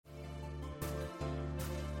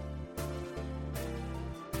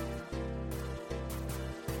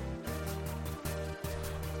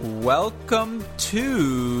Welcome to...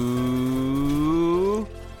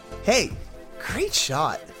 Hey, great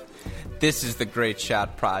shot. This is the Great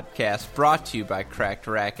Shot Podcast, brought to you by Cracked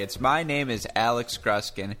Racquets. My name is Alex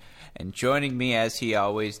Gruskin, and joining me, as he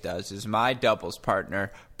always does, is my doubles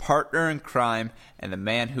partner in crime, and the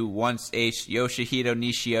man who once aced Yoshihito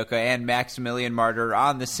Nishioka and Maximilian Martyr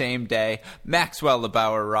on the same day, Maxwell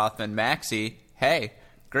Lebauer Rothman. Maxie, hey,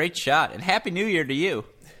 great shot, and Happy New Year to you.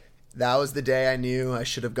 That was the day I knew I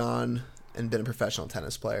should have gone and been a professional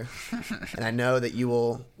tennis player. And I know that you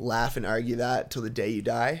will laugh and argue that till the day you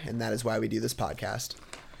die, and that is why we do this podcast.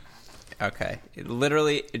 Okay.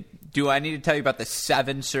 Literally, do I need to tell you about the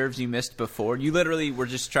 7 serves you missed before? You literally were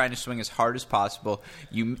just trying to swing as hard as possible.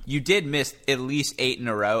 You did miss at least 8 in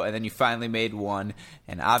a row, and then you finally made 1.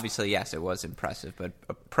 And obviously, yes, it was impressive, but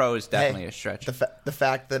a pro is definitely a stretch. The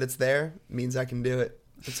fact that it's there means I can do it.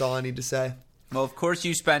 That's all I need to say. Well, of course,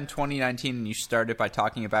 you spent 2019 and you started by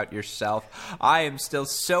talking about yourself. I am still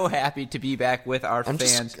so happy to be back with our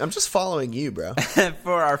fans. I'm just following you, bro.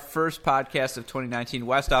 For our first podcast of 2019,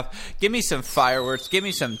 Westhoff, give me some fireworks. Give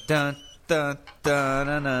me some dun dun dun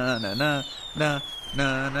na na na na na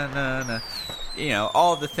na na na. You know,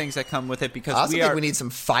 all of the things that come with it, because I also think we need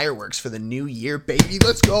some fireworks for the new year, baby.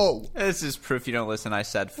 Let's go. This is proof you don't listen. I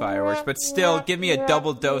said fireworks, but still, give me a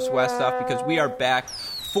double dose, Westhoff, because we are back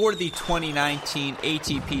for the 2019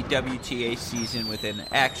 ATP WTA season with an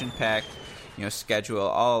action-packed, schedule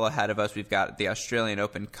all ahead of us. We've got the Australian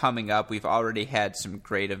Open coming up. We've already had some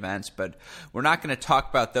great events, but we're not going to talk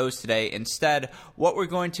about those today. Instead, what we're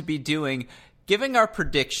going to be doing, giving our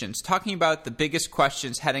predictions, talking about the biggest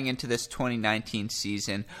questions heading into this 2019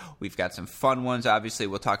 season. We've got some fun ones. Obviously,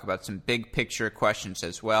 we'll talk about some big picture questions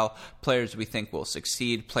as well. Players we think will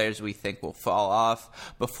succeed, players we think will fall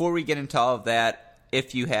off. Before we get into all of that,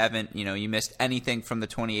 if you haven't, you missed anything from the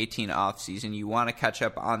 2018 offseason, you want to catch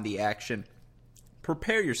up on the action,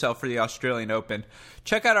 prepare yourself for the Australian Open,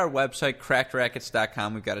 check out our website,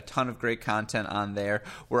 crackedrackets.com. We've got a ton of great content on there.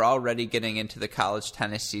 We're already getting into the college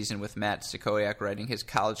tennis season with Matt Stakoyak writing his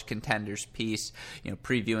college contenders piece,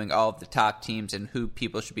 previewing all of the top teams and who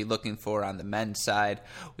people should be looking for on the men's side.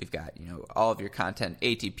 We've got, all of your content,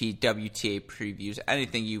 ATP, WTA previews,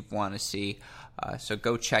 anything you want to see. So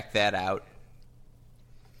go check that out.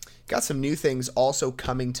 Got some new things also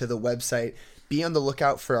coming to the website. Be on the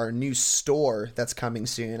lookout for our new store that's coming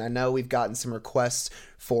soon. I know we've gotten some requests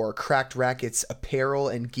for Cracked Racquets apparel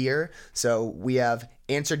and gear, so we have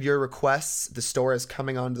answered your requests. The store is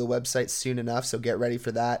coming onto the website soon enough, so get ready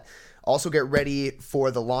for that. Also get ready for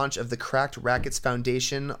the launch of the Cracked Racquets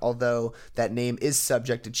Foundation. Although that name is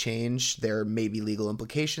subject to change, there may be legal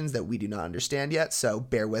implications that we do not understand yet, so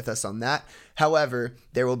bear with us on that. However,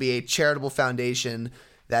 there will be a charitable foundation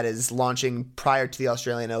that is launching prior to the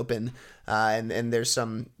Australian Open, and there's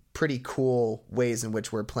some pretty cool ways in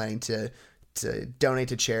which we're planning to donate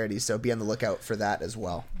to charity, so be on the lookout for that as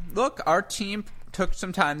well. Look, our team took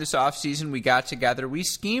some time this offseason. We got together. We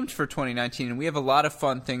schemed for 2019, and we have a lot of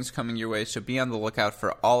fun things coming your way, so be on the lookout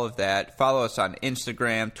for all of that. Follow us on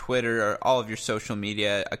Instagram, Twitter, or all of your social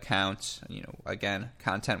media accounts. Again,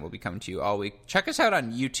 content will be coming to you all week. Check us out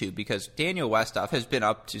on YouTube, because Daniel Westhoff has been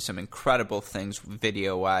up to some incredible things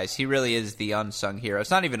video-wise. He really is the unsung hero.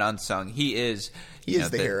 It's not even unsung. He is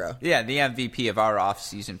the hero. Yeah, the MVP of our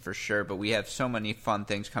offseason for sure, but we have so many fun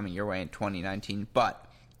things coming your way in 2019. But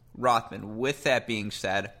Rothman, with that being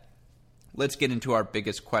said, let's get into our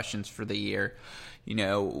biggest questions for the year.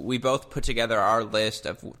 We both put together our list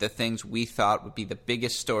of the things we thought would be the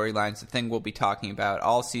biggest storylines, the thing we'll be talking about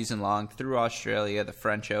all season long through Australia, the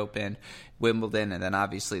French Open, Wimbledon, and then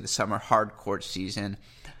obviously the summer hard court season.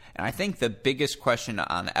 And I think the biggest question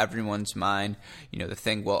on everyone's mind, the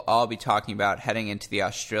thing we'll all be talking about heading into the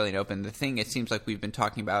Australian Open, the thing it seems like we've been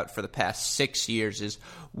talking about for the past 6 years is,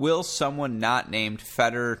 will someone not named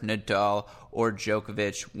Federer, Nadal, or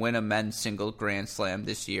Djokovic win a men's single Grand Slam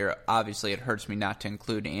this year? Obviously, it hurts me not to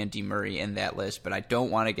include Andy Murray in that list, but I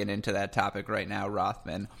don't want to get into that topic right now,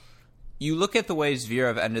 Rothman. You look at the way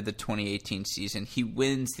Zverev ended the 2018 season. He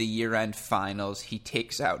wins the year-end finals. He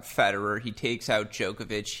takes out Federer. He takes out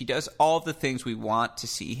Djokovic. He does all the things we want to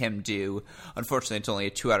see him do. Unfortunately, it's only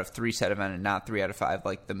a 2 out of 3 set event and not 3 out of 5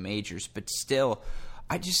 like the majors. But still,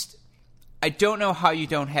 I don't know how you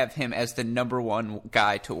don't have him as the number one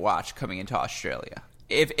guy to watch coming into Australia,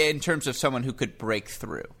 if in terms of someone who could break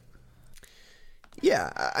through.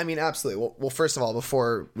 Yeah, I mean, absolutely. Well, first of all,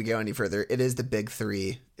 before we go any further, it is the big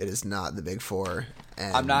 3. It is not the big 4.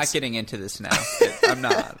 And I'm not getting into this now. I'm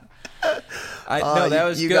not. No, that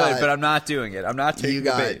was good, but I'm not doing it. I'm not taking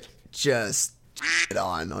the bait. Just it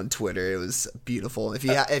on Twitter. It was beautiful. If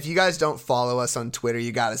you guys don't follow us on Twitter,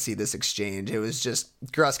 you got to see this exchange. It was just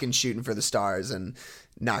Gruskin shooting for the stars and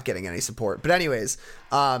not getting any support. But anyways,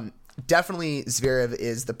 definitely Zverev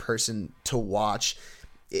is the person to watch.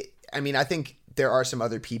 I think there are some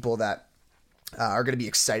other people that are going to be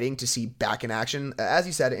exciting to see back in action. As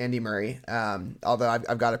you said, Andy Murray, although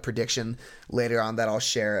I've got a prediction later on that I'll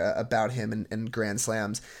share about him and Grand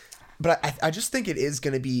Slams. But I just think it is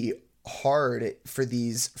going to be hard for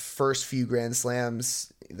these first few Grand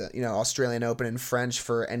Slams, Australian Open and French,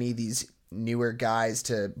 for any of these newer guys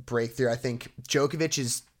to break through. I think Djokovic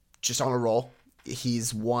is just on a roll.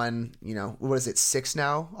 He's won, 6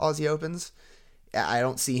 now, Aussie Opens. I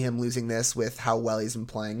don't see him losing this with how well he's been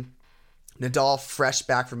playing. Nadal, fresh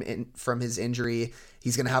back from his injury.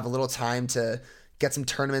 He's going to have a little time to get some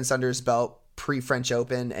tournaments under his belt pre-French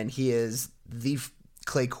Open, and he is the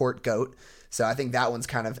clay court GOAT. So I think that one's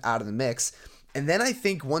kind of out of the mix. And then I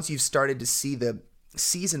think once you've started to see the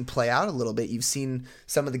season play out a little bit, you've seen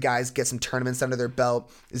some of the guys get some tournaments under their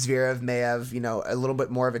belt. Zverev may have, a little bit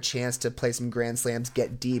more of a chance to play some Grand Slams,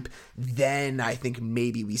 get deep. Then I think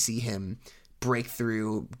maybe we see him break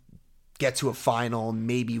through, get to a final,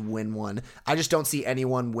 maybe win one. I just don't see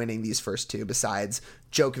anyone winning these first two besides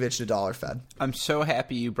Djokovic, Nadal, or Fed. I'm so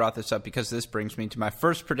happy you brought this up because this brings me to my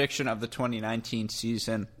first prediction of the 2019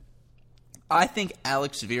 season. I think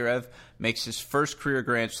Alex Zverev makes his first career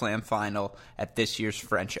Grand Slam final at this year's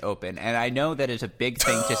French Open. And I know that is a big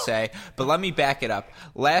thing to say, but let me back it up.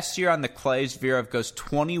 Last year on the clay, Zverev goes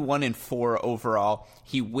 21-4 overall.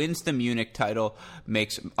 He wins the Munich title,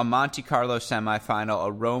 makes a Monte Carlo semifinal,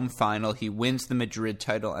 a Rome final. He wins the Madrid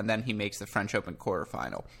title, and then he makes the French Open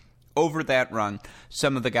quarterfinal. Over that run,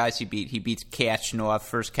 some of the guys he beats Khachanov,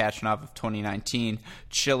 first Khachanov of 2019,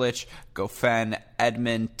 Cilic, Goffin,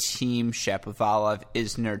 Edmund, Thiem, Shapovalov,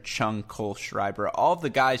 Isner, Chung, Kohlschreiber, all of the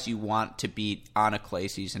guys you want to beat on a clay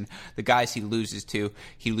season. The guys he loses to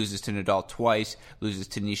Nadal twice, loses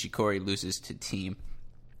to Nishikori, loses to Thiem.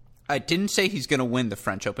 I didn't say he's going to win the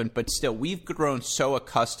French Open, but still, we've grown so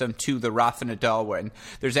accustomed to the Rafa Nadal win.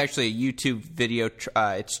 There's actually a YouTube video,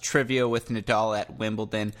 it's trivia with Nadal at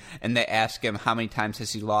Wimbledon, and they ask him how many times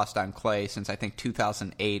has he lost on clay since, I think,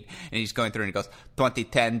 2008, and he's going through and he goes,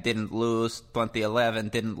 2010 didn't lose, 2011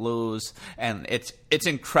 didn't lose, and it's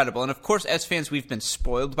incredible. And of course, as fans, we've been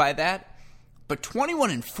spoiled by that. But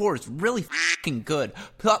 21-4 is really fucking good.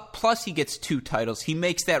 Plus, he gets 2 titles. He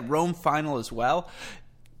makes that Rome final as well.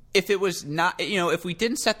 If it was not, if we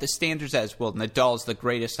didn't set the standards as, well, Nadal's the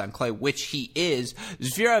greatest on clay, which he is,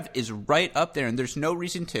 Zverev is right up there, and there's no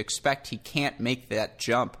reason to expect he can't make that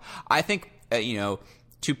jump. I think,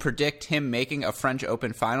 to predict him making a French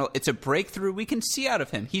Open final, it's a breakthrough we can see out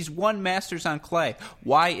of him. He's won Masters on clay.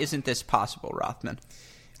 Why isn't this possible, Rothman?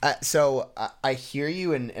 So I hear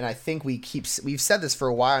you, and I think we've said this for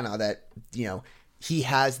a while now that, he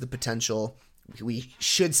has the potential. We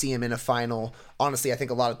should see him in a final. Honestly, I think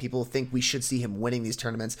a lot of people think we should see him winning these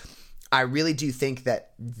tournaments. I really do think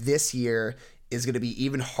that this year is going to be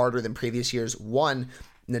even harder than previous years. 1,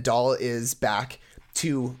 Nadal is back.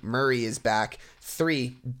 2, Murray is back.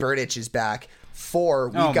 3, Berdych is back. 4,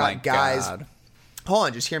 we've got guys. God. Hold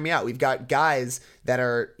on, just hear me out. We've got guys that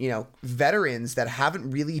are, veterans that haven't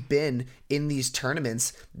really been in these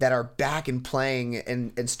tournaments that are back and playing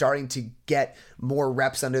and starting to get more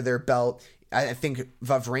reps under their belt. I think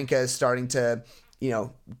Wawrinka is starting to,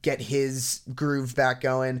 get his groove back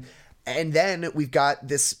going. And then we've got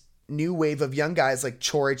this new wave of young guys like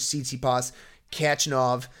Coric, Tsitsipas,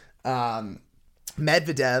 Khachanov,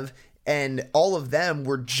 Medvedev, and all of them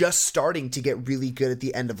were just starting to get really good at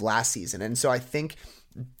the end of last season. And so I think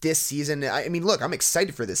this season, look, I'm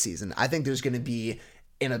excited for this season. I think there's going to be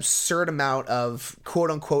an absurd amount of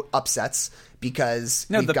quote-unquote upsets because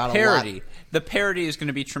we've got parity. a lot. The parity is going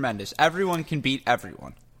to be tremendous. Everyone can beat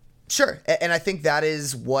everyone. Sure, and I think that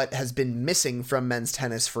is what has been missing from men's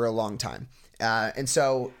tennis for a long time. And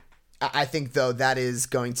so I think, though, that is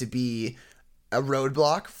going to be a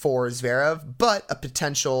roadblock for Zverev, but a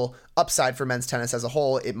potential upside for men's tennis as a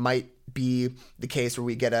whole. It might be the case where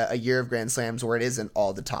we get a year of Grand Slams where it isn't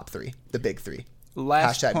all the top 3, the big 3.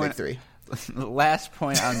 Big 3. Last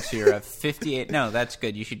point on Zverev, 58. No, that's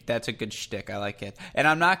good. That's a good shtick. I like it. And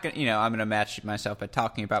I'm not going to, I'm going to match myself by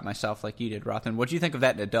talking about myself like you did, Rothman. What do you think of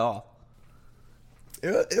that Nadal?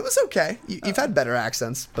 It was okay. You've had better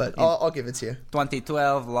accents, but I'll give it to you.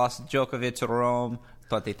 2012, lost Djokovic to Rome.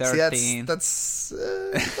 2013. See, that's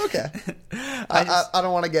okay. I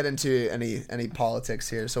don't want to get into any politics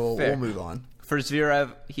here, so we'll move on. For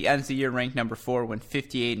Zverev, he ends the year ranked number 4, went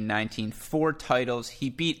 58-19, 4 titles. He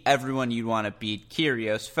beat everyone you'd want to beat: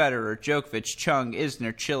 Kyrgios, Federer, Djokovic, Chung,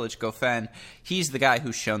 Isner, Cilic, Goffin. He's the guy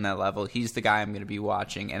who's shown that level. He's the guy I'm going to be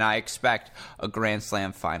watching, and I expect a Grand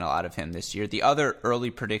Slam final out of him this year. The other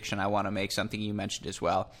early prediction I want to make, something you mentioned as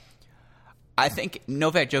well, I think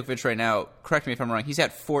Novak Djokovic right now, correct me if I'm wrong, he's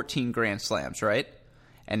at 14 Grand Slams, right?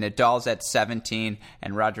 And Nadal's at 17,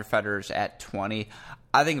 and Roger Federer's at 20.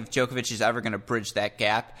 I think if Djokovic is ever going to bridge that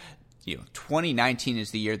gap, 2019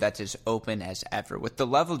 is the year that's as open as ever. With the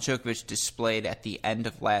level Djokovic displayed at the end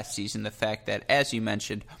of last season, the fact that, as you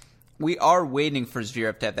mentioned, we are waiting for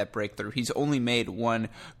Zverev to have that breakthrough. He's only made one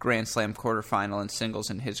Grand Slam quarterfinal in singles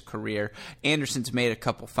in his career. Anderson's made a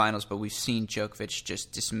couple finals, but we've seen Djokovic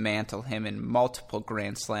just dismantle him in multiple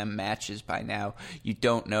Grand Slam matches by now. You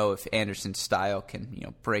don't know if Anderson's style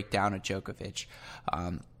can, break down a Djokovic.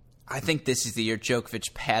 I think this is the year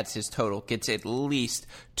Djokovic pads his total, gets at least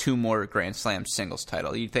 2 more Grand Slam singles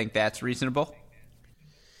title. You think that's reasonable?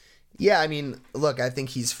 Yeah, I mean, look, I think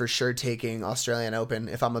he's for sure taking Australian Open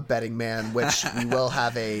if I'm a betting man, which we will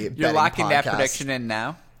have a betting You're locking podcast. that prediction in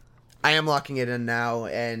now? I am locking it in now,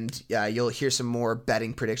 and you'll hear some more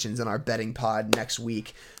betting predictions in our betting pod next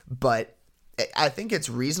week. But I think it's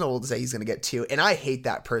reasonable to say he's going to get 2, and I hate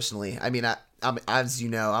that personally. I mean, I'm as you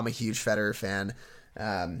know, I'm a huge Federer fan.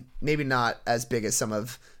 Maybe not as big as some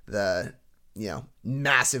of the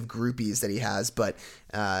massive groupies that he has, but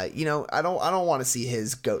I don't want to see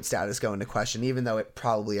his GOAT status go into question, even though it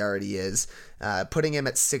probably already is. Putting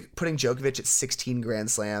Djokovic at 16 Grand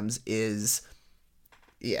Slams is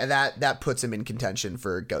that puts him in contention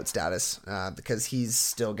for GOAT status, because he's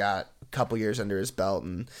still got a couple years under his belt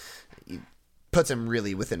and puts him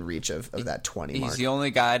really within reach of that 20 mark. He's the only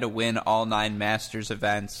guy to win all 9 Masters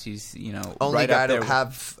events. He's, only right guy up there to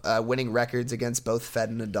have winning records against both Fed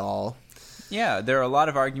and Nadal. Yeah, there are a lot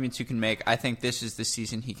of arguments you can make. I think this is the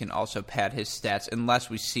season he can also pad his stats unless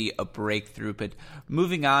we see a breakthrough. But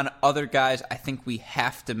moving on, other guys I think we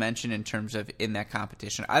have to mention in terms of in that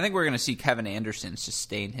competition. I think we're going to see Kevin Anderson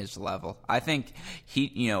sustain his level. I think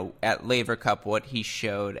he, at Laver Cup, what he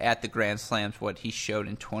showed, at the Grand Slams, what he showed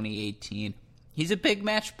in 2018. He's a big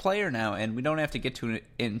match player now, and we don't have to get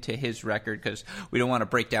into his record because we don't want to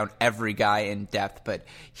break down every guy in depth, but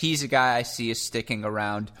he's a guy I see as sticking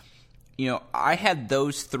around. I had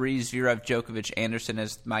those 3, Zverev, Djokovic, Anderson,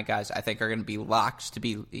 as my guys I think are going to be locks to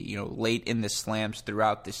be, late in the slams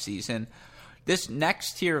throughout the season. This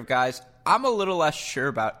next tier of guys, I'm a little less sure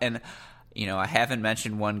about, and I haven't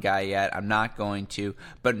mentioned one guy yet. I'm not going to.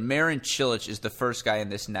 But Marin Cilic is the first guy in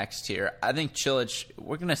this next tier. I think Cilic,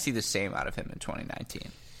 we're going to see the same out of him in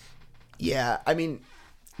 2019. Yeah, I mean,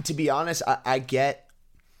 to be honest, I get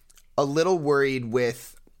a little worried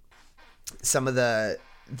with some of the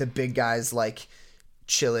big guys like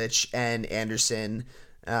Cilic and Anderson.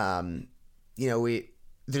 There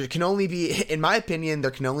can only be, in my opinion,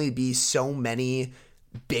 there can only be so many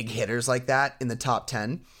big hitters like that in the top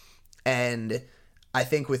 10. And I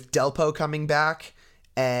think with Delpo coming back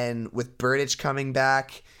and with Berdych coming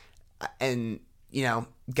back and,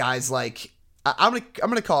 guys like I'm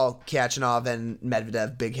gonna call Khachanov and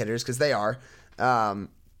Medvedev big hitters because they are.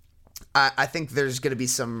 I think there's going to be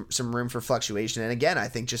some room for fluctuation. And again, I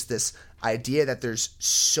think just this idea that there's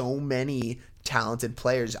so many talented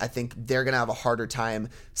players, I think they're going to have a harder time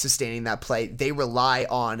sustaining that play. They rely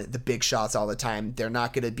on the big shots all the time. They're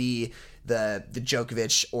not going to be the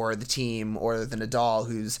Djokovic or the team or the Nadal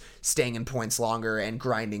who's staying in points longer and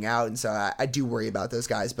grinding out. And so I do worry about those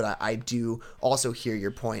guys, but I do also hear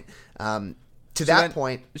your point. So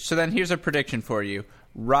then here's a prediction for you.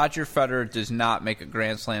 Roger Federer does not make a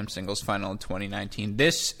Grand Slam singles final in 2019.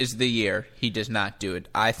 This is the year he does not do it.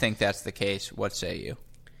 I think that's the case. What say you?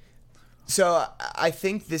 So I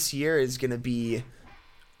think this year is going to be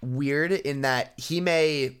weird in that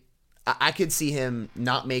I could see him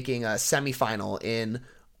not making a semifinal in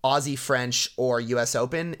Aussie, French, or U.S.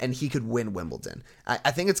 Open, and he could win Wimbledon.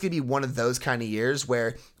 I think it's going to be one of those kind of years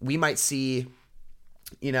where we might see,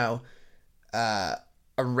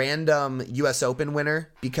 a random U.S. Open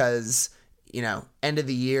winner because, end of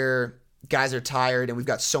the year, guys are tired and we've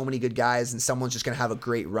got so many good guys and someone's just going to have a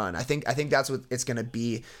great run. I think that's what it's going to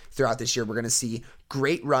be throughout this year. We're going to see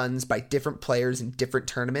great runs by different players in different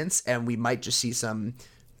tournaments, and we might just see some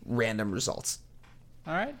random results.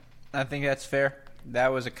 All right. I think that's fair.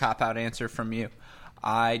 That was a cop-out answer from you.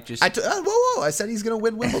 Whoa. I said he's going to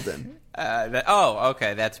win Wimbledon.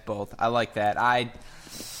 Okay. That's both. I like that. I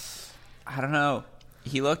don't know.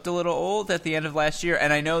 He looked a little old at the end of last year,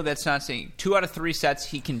 and I know that's not saying 2 out of 3 sets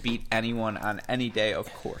he can beat anyone on any day,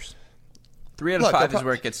 of course. 3 out of 5 is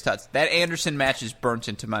where it gets touched. That Anderson match is burnt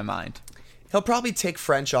into my mind. He'll probably take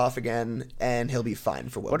French off again, and he'll be fine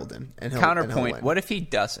for Wimbledon. Counterpoint, what if he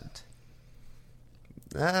doesn't?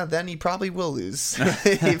 Then he probably will lose.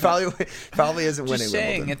 He probably isn't winning Just saying,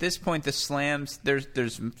 Wimbledon. at this point, the slams,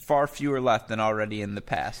 there's far fewer left than already in the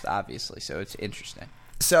past, obviously, so it's interesting.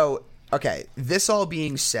 So, okay, this all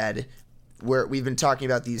being said, we've been talking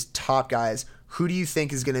about these top guys. Who do you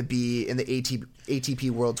think is going to be in the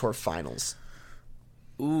ATP World Tour Finals?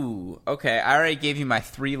 Ooh, okay. I already gave you my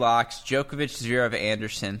 3 locks: Djokovic, Zverev,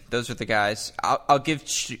 Anderson. Those are the guys. I'll give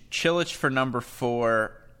Cilic for number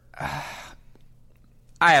 4.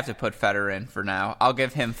 I have to put Federer in for now. I'll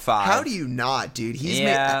give him 5. How do you not, dude? He's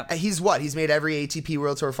made every ATP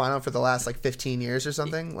World Tour final for the last 15 years or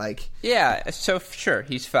something. Yeah. So sure,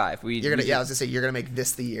 he's 5. I was gonna say you're gonna make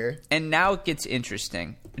this the year. And now it gets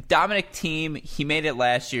interesting. Dominic Thiem, he made it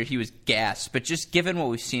last year. He was gassed, but just given what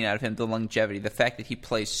we've seen out of him, the longevity, the fact that he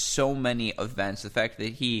plays so many events, the fact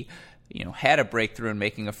that he, had a breakthrough in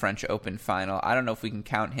making a French Open final, I don't know if we can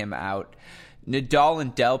count him out. Nadal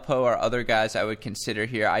and Delpo are other guys I would consider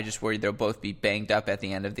here. I just worry they'll both be banged up at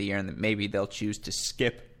the end of the year, and that maybe they'll choose to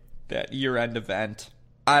skip that year-end event.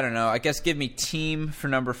 I don't know. I guess give me Thiem for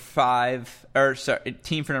number 5,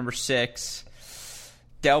 Thiem for number 6,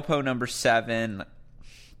 Delpo number 7.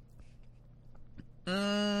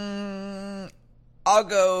 I'll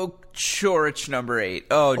go Coric number 8.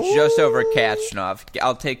 Oh, just over Khachanov.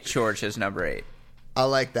 I'll take Coric as number 8. I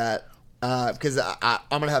like that. Because I'm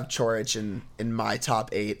going to have Coric in my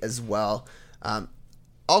top 8 as well.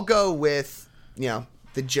 I'll go with, the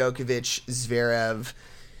Djokovic, Zverev.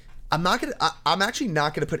 I'm actually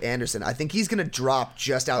not going to put Anderson. I think he's going to drop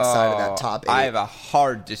just outside of that top 8. I have a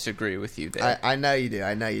hard disagree with you there. I know you do.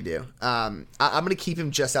 I'm going to keep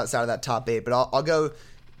him just outside of that top 8, but I'll go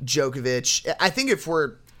Djokovic. I think if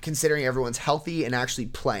we're considering everyone's healthy and actually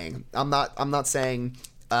playing, I'm not saying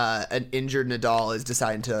an injured Nadal is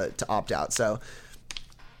deciding to opt out. So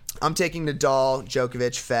I'm taking Nadal,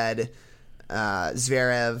 Djokovic, Fed,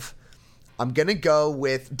 Zverev. I'm going to go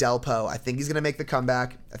with Delpo. I think he's going to make the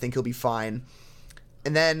comeback. I think he'll be fine.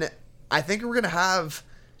 And then I think we're going to have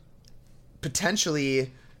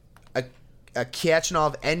potentially a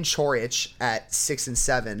Khachanov and Coric at 6 and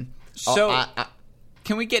 7. So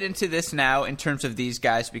can we get into this now in terms of these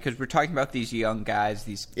guys, because we're talking about these young guys?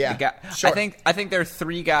 Sure. I think there are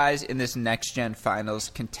 3 guys in this next gen finals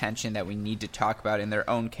contention that we need to talk about in their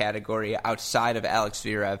own category outside of Alex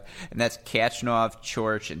Zverev, and that's Khachanov,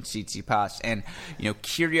 Coric, and Tsitsipas. And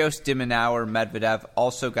Kyrgios, de Minaur, Medvedev,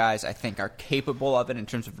 also guys I think are capable of it in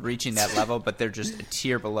terms of reaching that level, but they're just a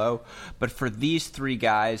tier below. But for these 3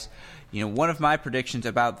 guys, one of my predictions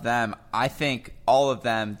about them, I think all of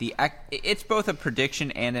them, it's both a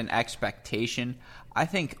prediction and an expectation. I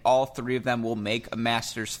think all 3 of them will make a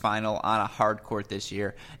Masters final on a hard court this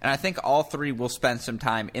year, and I think all 3 will spend some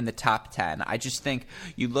time in the top 10. I just think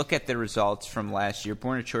you look at the results from last year.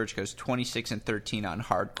 Borna Coric goes 26 and 13 on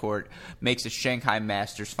hard court, makes a Shanghai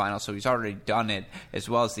Masters final, so he's already done it, as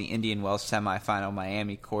well as the Indian Wells semifinal,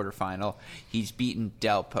 Miami quarterfinal. He's beaten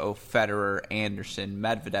Delpo, Federer, Anderson,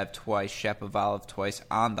 Medvedev twice, Shapovalov twice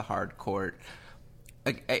on the hard court.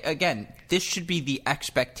 Again, this should be the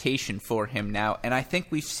expectation for him now, and I think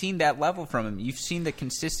we've seen that level from him. You've seen the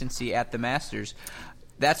consistency at the Masters.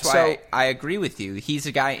 That's why I agree with you. He's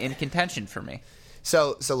a guy in contention for me.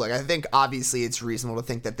 So look, I think obviously it's reasonable to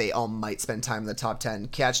think that they all might spend time in the top 10.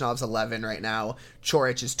 Khachanov's 11 right now,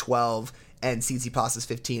 Coric is 12, and Tsitsipas is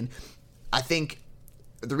 15. I think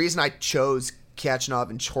the reason I chose Khachanov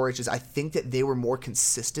and Coric is I think that they were more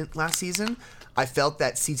consistent last season. I felt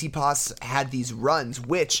that Tsitsipas had these runs,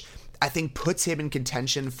 which I think puts him in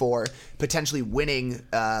contention for potentially winning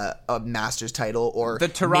a Masters title or the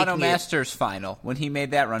Toronto Masters final when he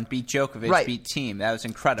made that run, beat Djokovic, right. Beat Thiem. That was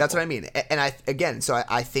incredible. That's what I mean. And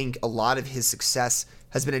I think a lot of his success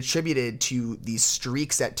has been attributed to these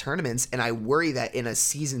streaks at tournaments, and I worry that in a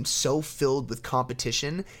season so filled with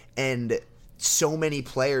competition and so many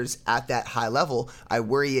players at that high level, I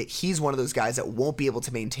worry that he's one of those guys that won't be able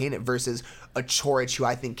to maintain it versus a Coric who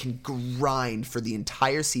I think can grind for the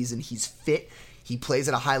entire season. He's fit. He plays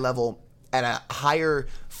at a high level, at a higher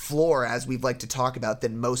floor, as we've liked to talk about,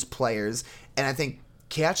 than most players. And I think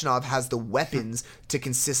Khachanov has the weapons to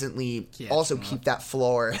consistently also keep that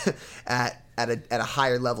floor at a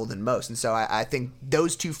higher level than most. And so I think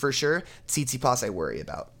those 2 for sure. Tsitsipas I worry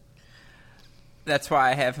about. That's why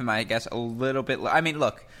I have him, I guess, a little bit. I mean,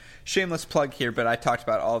 look, shameless plug here, but I talked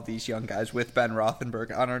about all of these young guys with Ben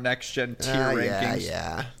Rothenberg on our next gen tier rankings.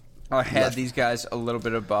 Yeah. I had these guys a little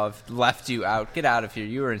bit above, left you out. Get out of here.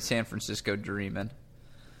 You were in San Francisco dreaming.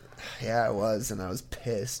 Yeah, I was, and I was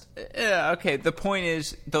pissed. Yeah, okay. The point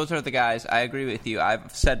is, those are the guys. I agree with you.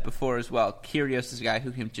 I've said before as well, Kyrgios is a guy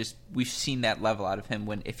who can just, we've seen that level out of him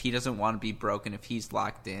when, if he doesn't want to be broken, if he's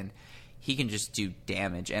locked in, he can just do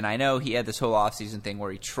damage. And I know he had this whole offseason thing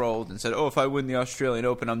where he trolled and said, if I win the Australian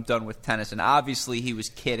Open, I'm done with tennis. And obviously he was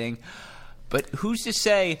kidding. But who's to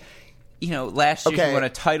say, last year he won a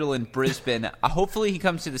title in Brisbane. Hopefully he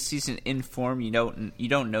comes to the season in form. You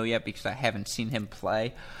don't know yet because I haven't seen him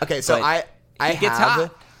play. Okay, so I gets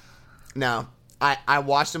hot. No, I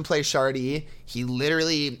watched him play Chardy. He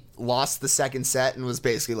literally lost the second set and was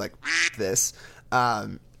basically like this.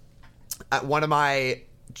 One of my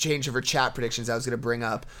change over chat predictions I was going to bring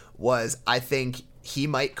up was I think he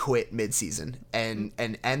might quit midseason and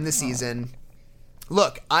end the season.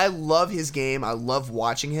 Look, I love his game. I love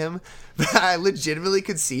watching him. But I legitimately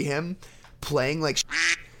could see him playing like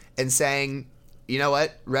and saying, you know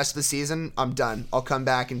what, rest of the season, I'm done. I'll come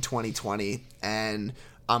back in 2020 and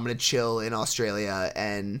I'm going to chill in Australia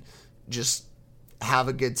and just have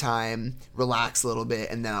a good time, relax a little bit,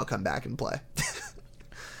 and then I'll come back and play.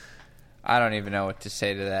 I don't even know what to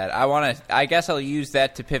say to that. I guess I'll use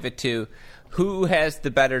that to pivot to who has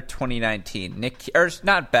the better 2019? Or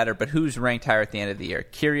not better, but who's ranked higher at the end of the year?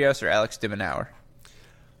 Kyrgios or Alex de Minaur?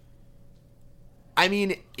 I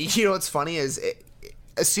mean, what's funny is,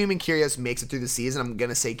 assuming Kyrgios makes it through the season, I'm going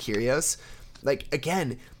to say Kyrgios. Like,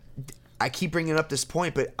 again, I keep bringing up this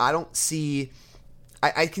point, but I don't see...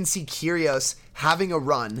 I can see Kyrgios having a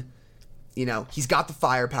run. He's got the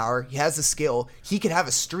firepower. He has the skill. He could have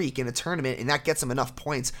a streak in a tournament, and that gets him enough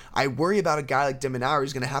points. I worry about a guy like de Minaur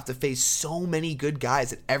who's going to have to face so many good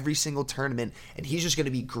guys at every single tournament, and he's just going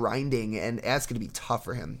to be grinding, and that's going to be tough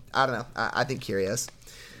for him. I don't know. I think Kyrgios.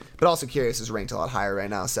 But also Kyrgios is ranked a lot higher right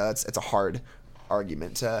now, so it's a hard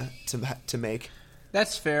argument to make.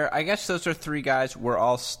 That's fair. I guess those are three guys we're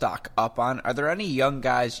all stock up on. Are there any young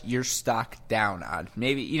guys you're stock down on?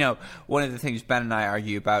 Maybe, one of the things Ben and I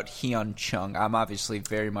argue about, Hyun Chung. I'm obviously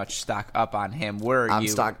very much stock up on him. Where are you? I'm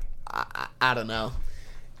stock. I don't know.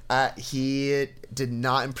 He did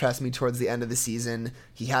not impress me towards the end of the season.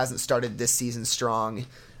 He hasn't started this season strong.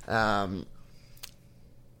 I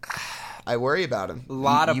worry about him. A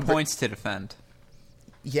lot of points to defend.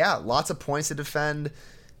 Yeah, lots of points to defend.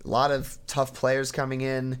 A lot of tough players coming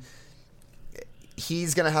in.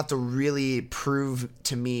 He's going to have to really prove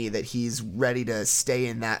to me that he's ready to stay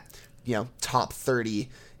in that, top 30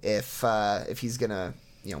 if he's going to,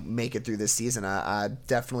 make it through this season. I'm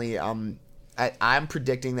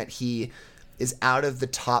predicting that he is out of the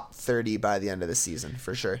top 30 by the end of the season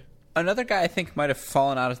for sure. Another guy I think might have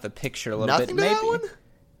fallen out of the picture a little bit. Maybe. That one?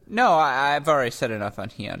 No, I've already said enough on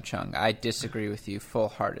Hyun Chung. I disagree with you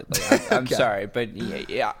full-heartedly. I'm Okay. sorry, but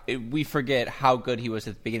we forget how good he was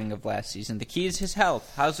at the beginning of last season. The key is his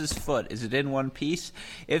health. How's his foot? Is it in one piece?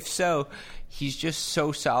 If so, he's just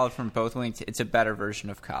so solid from both wings. It's a better version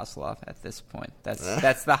of Kozlov at this point.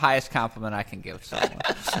 That's the highest compliment I can give someone.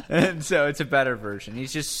 And so it's a better version.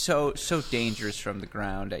 He's just so dangerous from the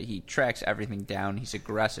ground. He tracks everything down. He's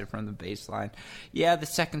aggressive from the baseline. Yeah, the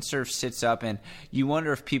second serve sits up, and you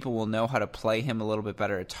wonder if people will know how to play him a little bit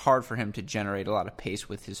better. It's hard for him to generate a lot of pace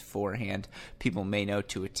with his forehand. People may know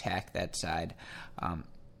to attack that side.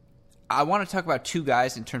 I want to talk about two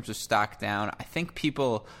guys in terms of stock down. I think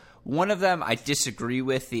one of them I disagree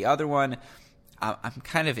with. The other one, I'm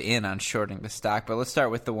kind of in on shorting the stock, but let's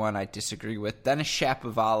start with the one I disagree with. Denis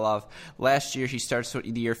Shapovalov. Last year he starts the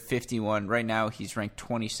year 51. Right now he's ranked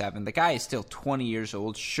 27. The guy is still 20 years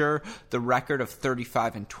old. Sure, the record of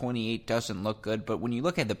 35 and 28 doesn't look good, but when you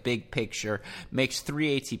look at the big picture, makes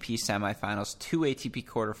 3 ATP semifinals, 2 ATP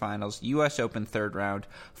quarterfinals, US Open third round,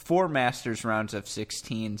 4 Masters rounds of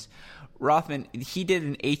 16s. Rothman, he did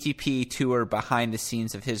an ATP tour behind the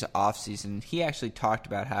scenes of his offseason. He actually talked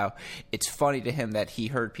about how it's funny to him that he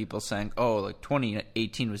heard people saying,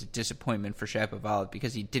 2018 was a disappointment for Shapovalov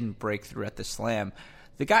because he didn't break through at the Slam.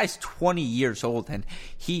 The guy's 20 years old, and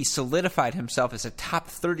he solidified himself as a top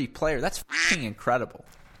 30 player. That's fucking incredible.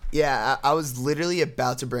 Yeah, I was literally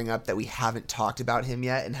about to bring up that we haven't talked about him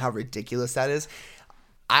yet and how ridiculous that is.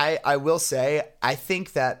 I will say, I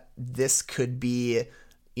think that this could be,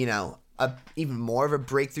 even more of a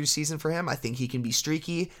breakthrough season for him. I think he can be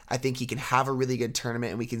streaky. I think he can have a really good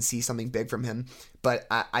tournament and we can see something big from him. But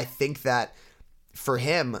I think that for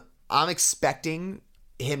him, I'm expecting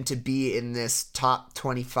him to be in this top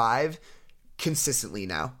 25 consistently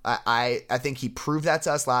now. I think he proved that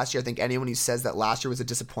to us last year. I think anyone who says that last year was a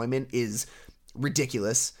disappointment is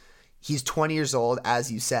ridiculous. He's 20 years old,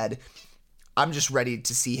 as you said. I'm just ready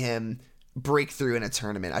to see him break through in a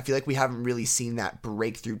tournament. I feel like we haven't really seen that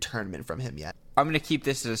breakthrough tournament from him yet. I'm going to keep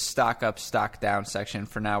this as a stock up, stock down section.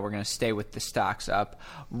 For now, we're going to stay with the stocks up.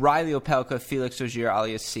 Riley Opelka, Felix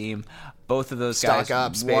Auger-Aliassime, both of those guys. Stock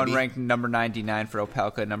ups, one baby. ranked number 99 for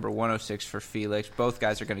Opelka, number 106 for Felix. Both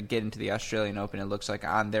guys are going to get into the Australian Open, it looks like,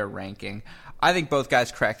 on their ranking. I think both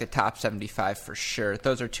guys crack the top 75 for sure.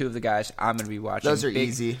 Those are two of the guys I'm going to be watching. Those are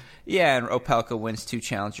easy. Yeah, and Opelka wins 2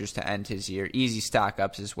 challengers to end his year. Easy stock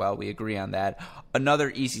ups as well. We agree on that.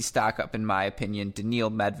 Another easy stock up, in my opinion,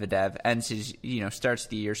 Daniil Medvedev ends his, starts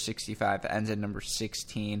the year 65, ends at number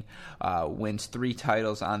 16, wins 3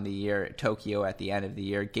 titles on the year at Tokyo at the end of the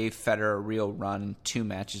year. Gave Federer a real run in 2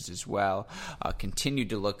 matches as well.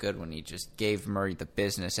 Continued to look good when he just gave Murray the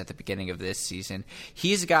business at the beginning of this season.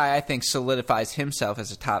 He's a guy I think solidifies himself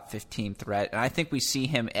as a top 15 threat, and I think we see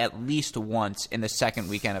him at least once in the second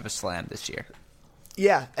weekend of a slam this year.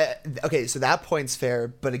 Yeah. Okay, so that point's fair,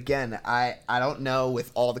 but again, I don't know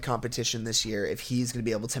with all the competition this year if he's going to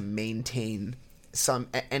be able to maintain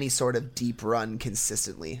any sort of deep run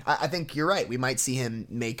consistently. I think you're right. We might see him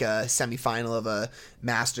make a semifinal of a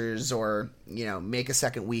Masters or, make a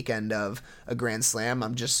second weekend of a Grand Slam.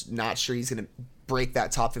 I'm just not sure he's going to break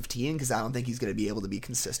that top 15 because I don't think he's going to be able to be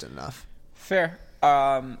consistent enough. Fair.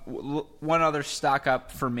 One other stock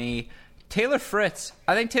up for me, Taylor Fritz.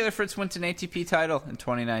 I think Taylor Fritz wins an ATP title in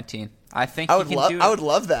 2019. I think I would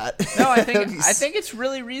love that. No, I think it's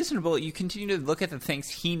really reasonable. You continue to look at the things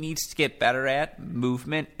he needs to get better at,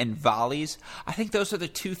 movement and volleys. I think those are the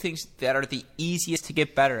 2 things that are the easiest to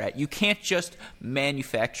get better at. You can't just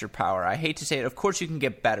manufacture power. I hate to say it. Of course you can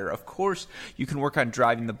get better. Of course you can work on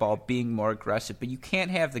driving the ball, being more aggressive, but you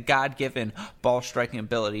can't have the God-given ball striking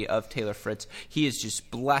ability of Taylor Fritz. He is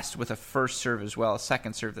just blessed with a first serve as well, a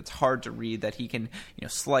second serve that's hard to read, that he can,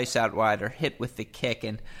 slice out wide or hit with the kick,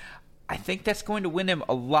 and I think that's going to win him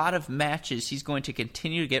a lot of matches. He's going to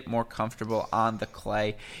continue to get more comfortable on the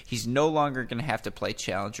clay. He's no longer going to have to play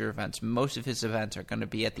challenger events. Most of his events are going to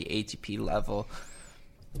be at the ATP level.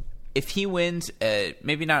 If he wins,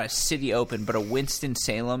 maybe not a City Open, but a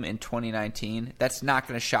Winston-Salem in 2019, that's not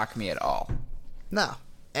going to shock me at all. No.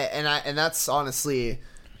 And that's honestly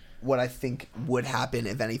what I think would happen.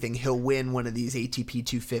 If anything, he'll win one of these ATP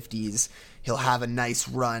 250s. He'll have a nice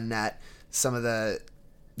run at some of the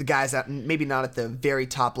guys that maybe not at the very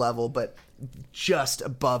top level, but just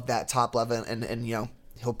above that top level. And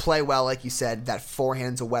he'll play well, like you said. That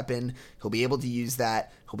forehand's a weapon. He'll be able to use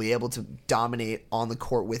that. He'll be able to dominate on the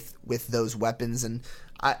court with those weapons. And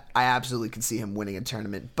I absolutely can see him winning a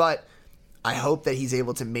tournament. But I hope that he's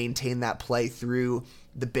able to maintain that play through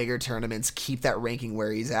the bigger tournaments, keep that ranking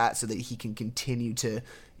where he's at so that he can continue to,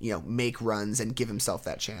 make runs and give himself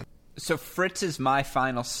that chance. So Fritz is my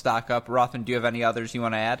final stock up. Rothman, do you have any others you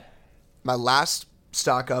want to add? My last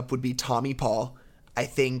stock up would be Tommy Paul. I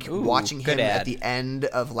think watching him at the end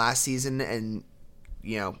of last season and,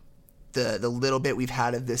 the little bit we've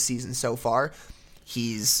had of this season so far,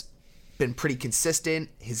 he's been pretty consistent.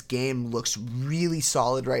 His game looks really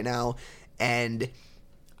solid right now. And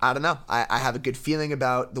I don't know. I have a good feeling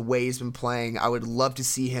about the way he's been playing. I would love to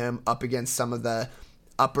see him up against some of the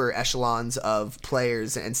upper echelons of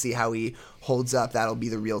players and see how he holds up. That'll be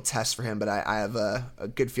the real test for him, but I have a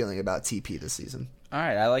good feeling about TP this season. All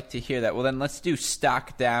right, I like to hear that. Well, then let's do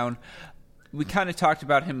stock down. We kind of talked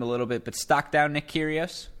about him a little bit, but stock down Nick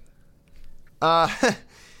Kyrgios?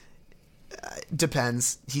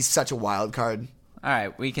 Depends. He's such a wild card. All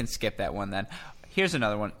right, we can skip that one then. Here's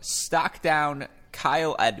another one. Stock down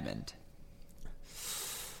Kyle Edmund.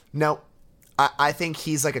 No, I think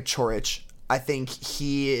he's like a Chorich. I think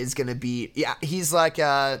he is going to be, he's like,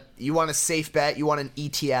 you want a safe bet, you want an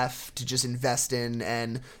ETF to just invest in,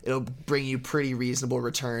 and it'll bring you pretty reasonable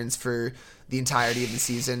returns for the entirety of the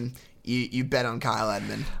season. You bet on Kyle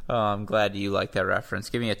Edmund. Oh, I'm glad you like that reference.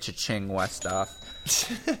 Give me a cha-ching, Westhoff.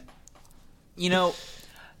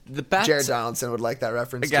 The bets, Jared Donaldson would like that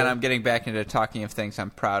reference again, too. I'm getting back into talking of things I'm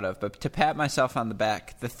proud of, but to pat myself on the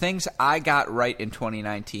back, the things I got right in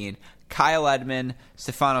 2019, Kyle Edmund,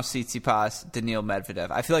 Stefanos Tsitsipas, Daniil Medvedev.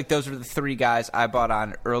 I feel like those were the 3 guys I bought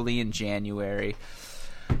on early in January.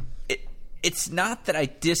 It's not that I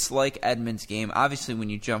dislike Edmund's game. Obviously, when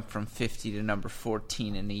you jump from 50 to number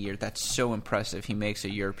 14 in a year, that's so impressive. He makes a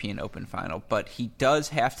European Open final. But he does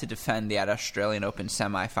have to defend that Australian Open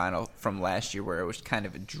semifinal from last year where it was kind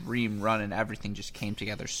of a dream run and everything just came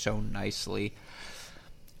together so nicely.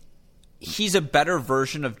 He's a better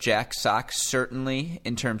version of Jack Sock, certainly,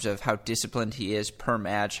 in terms of how disciplined he is per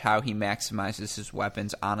match, how he maximizes his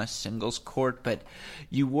weapons on a singles court. But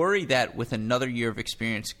you worry that with another year of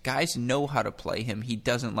experience, guys know how to play him. He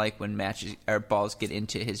doesn't like when matches or balls get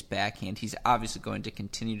into his backhand. He's obviously going to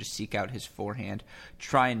continue to seek out his forehand,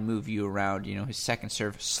 try and move you around. You know, his second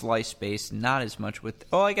serve, slice base, not as much with.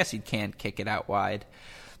 Oh, I guess he can kick it out wide.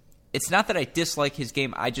 It's not that I dislike his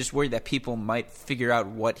game. I just worry that people might figure out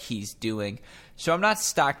what he's doing. So I'm not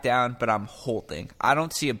stocked down, but I'm holding. I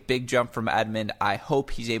don't see a big jump from Edmund. I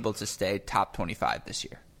hope he's able to stay top 25 this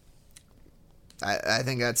year. I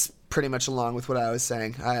think that's pretty much along with what I was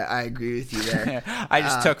saying. I agree with you there. I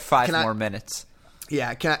just took 5 more minutes.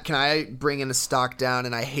 Yeah, can I bring in a stock down?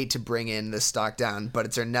 And I hate to bring in the stock down, but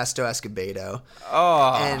it's Ernesto Escobedo.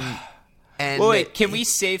 Oh. Well, wait, can we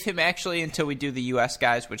save him actually until we do the U.S.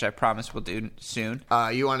 guys, which I promise we'll do soon?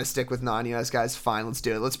 You want to stick with non-U.S. guys? Fine, let's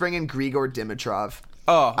do it. Let's bring in Grigor Dimitrov.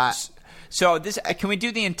 So this can we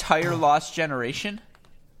do the entire lost generation?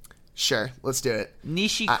 Sure, let's do it.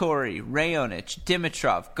 Nishikori, Raonic,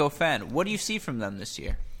 Dimitrov, Goffin. What do you see from them this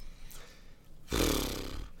year?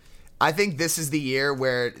 I think this is the year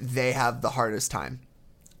where they have the hardest time.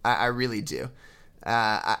 I really do.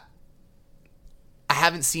 I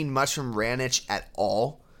haven't seen much from Raonic at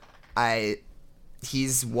all.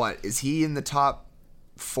 He's what? Is he in the top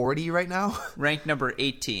 40 right now? Ranked number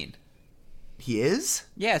 18. He is?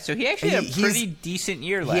 Yeah, so he actually had a pretty decent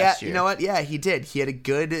year last year. You know what? Yeah, he did. He had a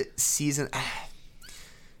good season.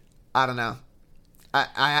 I don't know.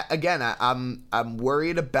 I'm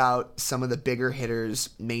worried about some of the bigger hitters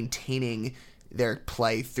maintaining their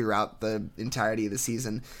play throughout the entirety of the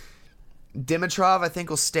season. Dimitrov, I think,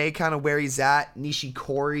 will stay kind of where he's at.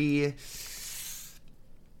 Nishikori,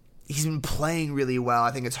 he's been playing really well.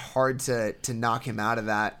 I think it's hard to knock him out of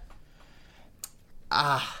that.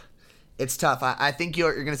 It's tough. I think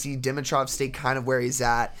you're going to see Dimitrov stay kind of where he's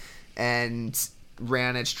at, and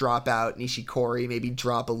Raonic drop out. Nishikori maybe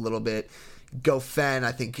drop a little bit. Goffin,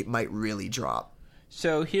 I think it might really drop.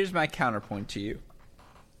 So here's my counterpoint to you.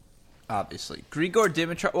 Obviously, Grigor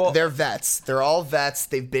Dimitrov. Well, they're vets. They're all vets.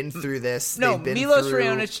 They've been through this. No, Milos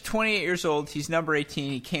Raonic, 28 years old. He's number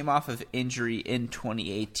 18. He came off of injury in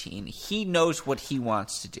 2018. He knows what he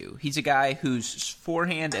wants to do. He's a guy whose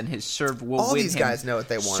forehand and his serve will win him. All these guys know what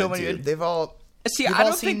they want to do. They've all. See, I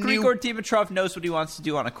don't think Grigor Dimitrov knows what he wants to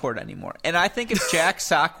do on a court anymore. And I think if Jack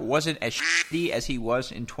Sock wasn't as shitty as he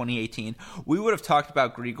was in 2018, we would have talked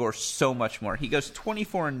about Grigor so much more. He goes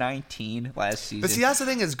 24-19 last season. But see, that's the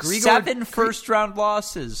thing is Grigor... 7 first-round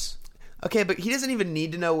losses. Okay, but he doesn't even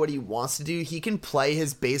need to know what he wants to do. He can play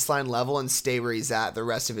his baseline level and stay where he's at the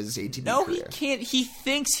rest of his ATP career. No, he can't. He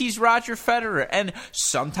thinks he's Roger Federer, and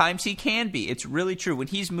sometimes he can be. It's really true. When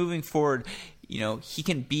he's moving forward... You know, he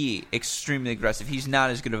can be extremely aggressive. He's not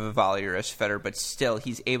as good of a volleyer as Federer, but still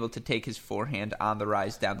he's able to take his forehand on the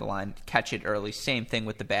rise down the line, catch it early. Same thing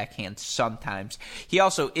with the backhand sometimes. He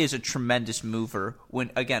also is a tremendous mover when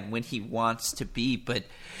he wants to be, but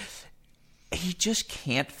he just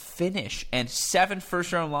can't finish. And 7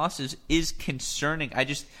 first-round losses is concerning. I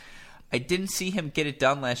didn't see him get it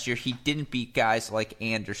done last year. He didn't beat guys like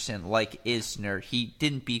Anderson, like Isner. He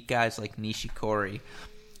didn't beat guys like Nishikori.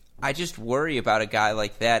 I just worry about a guy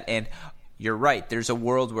like that, and you're right. There's a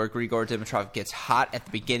world where Grigor Dimitrov gets hot at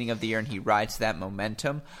the beginning of the year and he rides that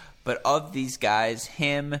momentum. But of these guys,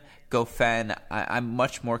 him, Goffin, I'm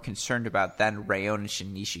much more concerned about than Raonic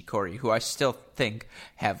and Nishikori, who I still think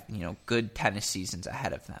have good tennis seasons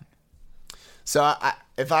ahead of them. So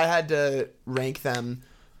if I had to rank them,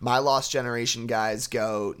 my lost generation guys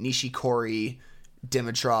go Nishikori,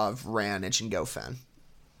 Dimitrov, Raonic, and Goffin.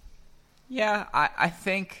 Yeah, I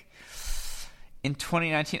think in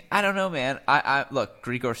 2019, I don't know, man. I look,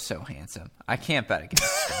 Grigor's so handsome. I can't bet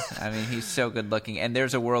against him. I mean, he's so good looking. And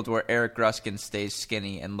there's a world where Eric Gruskin stays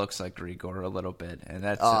skinny and looks like Grigor a little bit, and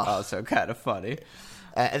that's also kind of funny.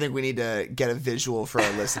 I think we need to get a visual for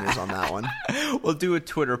our listeners on that one. We'll do a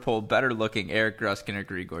Twitter poll: better looking, Eric Gruskin or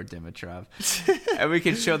Grigor Dimitrov, and we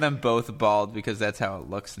can show them both bald because that's how it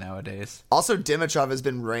looks nowadays. Also, Dimitrov has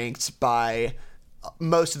been ranked by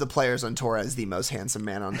most of the players on tour as the most handsome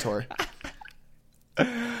man on tour.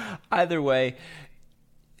 Either way,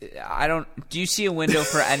 do you see a window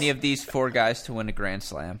for any of these 4 guys to win a Grand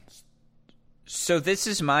Slam? So this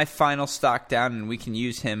is my final stock down, and we can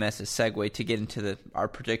use him as a segue to get into our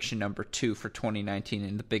prediction number 2 for 2019,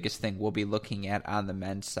 and the biggest thing we'll be looking at on the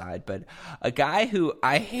men's side. But a guy who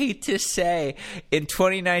I hate to say in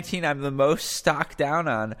 2019 I'm the most stock down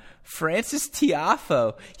on, Frances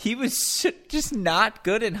Tiafoe. He was just not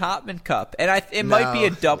good in Hopman Cup, and it might be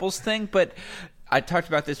a doubles thing, but I talked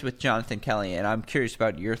about this with Jonathan Kelly, and I'm curious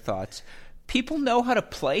about your thoughts. People know how to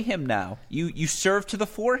play him now. You serve to the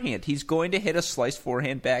forehand. He's going to hit a slice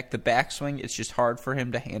forehand back. The backswing, it's just hard for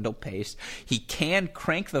him to handle pace. He can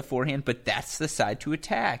crank the forehand, but that's the side to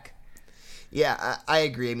attack. Yeah, I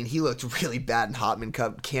agree. I mean, he looked really bad in Hopman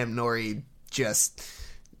Cup. Cam Norrie just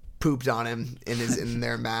pooped on him in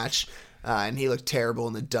their match, and he looked terrible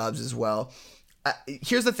in the dubs as well.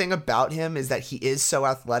 Here's the thing about him is that he is so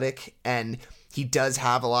athletic, and he does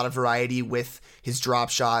have a lot of variety with his drop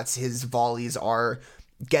shots. His volleys are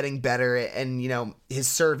getting better, and his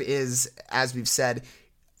serve is, as we've said,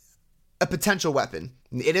 a potential weapon.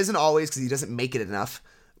 It isn't always because he doesn't make it enough,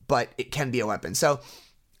 but it can be a weapon. So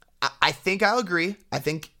I think I'll agree. I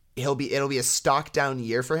think it'll be a stock down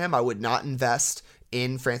year for him. I would not invest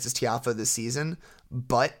in Frances Tiafoe this season,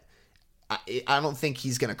 but I don't think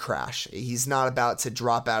he's going to crash. He's not about to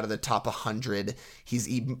drop out of the top 100.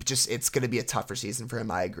 It's going to be a tougher season for him.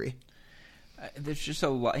 I agree. There's just a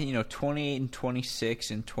lot, 28 and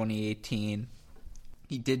 26 in 2018.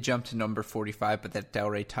 He did jump to number 45, but that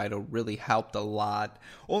Delray title really helped a lot.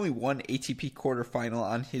 Only one ATP quarterfinal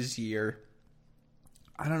on his year.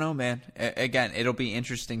 I don't know, man. Again, it'll be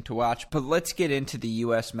interesting to watch. But let's get into the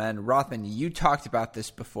U.S. men. Rothman, you talked about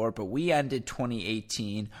this before, but we ended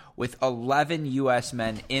 2018 with 11 U.S.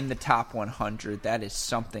 men in the top 100. That is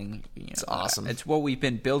something. It's awesome. It's what we've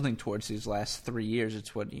been building towards these last 3 years.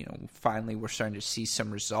 It's what, finally we're starting to see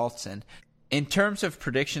some results. And in terms of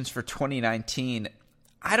predictions for 2019,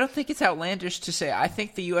 I don't think it's outlandish to say I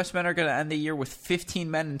think the U.S. men are going to end the year with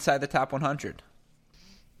 15 men inside the top 100.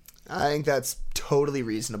 I think that's totally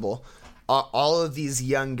reasonable. All of these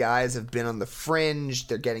young guys have been on the fringe.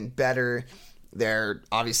 They're getting better. They're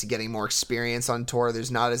obviously getting more experience on tour.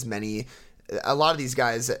 There's not as many. A lot of these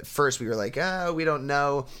guys, at first, we were like, we don't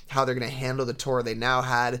know how they're going to handle the tour. They now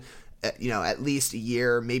had, at least a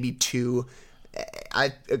year, maybe two.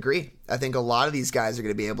 I agree. I think a lot of these guys are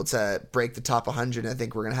going to be able to break the top 100. I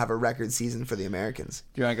think we're going to have a record season for the Americans.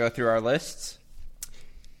 Do you want to go through our lists?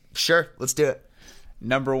 Sure. Let's do it.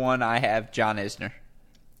 Number 1, I have John Isner.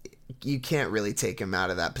 You can't really take him out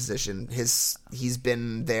of that position. He's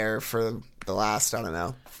been there for the last,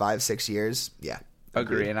 5-6 years. Yeah.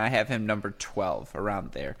 Agree. And I have him number 12,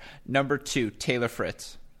 around there. Number 2, Taylor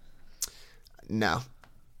Fritz. No.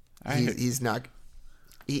 He's not.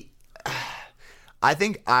 I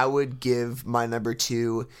think I would give my number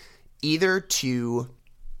 2 either to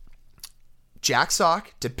Jack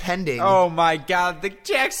Sock, depending. Oh my God, the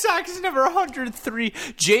Jack Sock is number 103.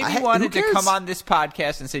 Jamie wanted to come on this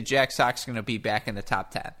podcast and say Jack Sock's going to be back in the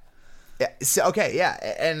top 10. Yeah, so, okay, yeah,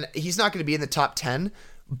 and he's not going to be in the top 10,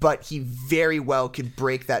 but he very well could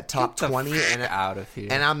break that top 20 and out of here.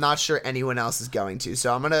 And I'm not sure anyone else is going to.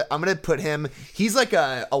 So I'm gonna put him. He's like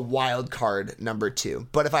a wild card number 2.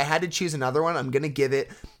 But if I had to choose another one, I'm gonna give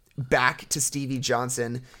it back to Stevie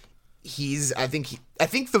Johnson. I think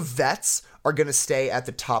the vets are going to stay at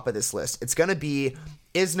the top of this list. It's going to be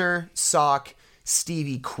Isner, Sock,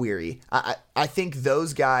 Stevie, Query. I think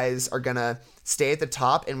those guys are going to stay at the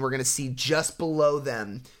top, and we're going to see just below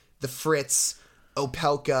them the Fritz,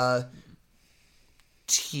 Opelka,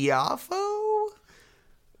 Tiafoe,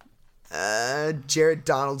 Jared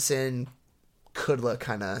Donaldson, Kudla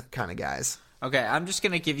kind of guys. Okay, I'm just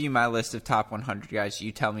going to give you my list of top 100 guys.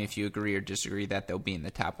 You tell me if you agree or disagree that they'll be in the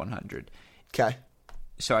top 100. Okay.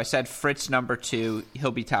 So I said Fritz number 2.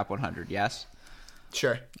 He'll be top 100, yes?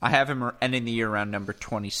 Sure. I have him ending the year around number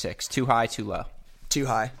 26. Too high, too low? Too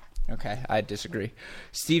high. Okay, I disagree.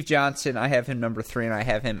 Steve Johnson, I have him number 3, and I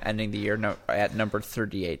have him ending the year at number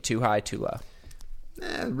 38. Too high, too low?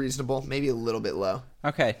 Reasonable. Maybe a little bit low.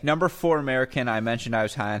 Okay, number 4 American, I mentioned I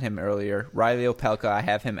was high on him earlier. Riley Opelka, I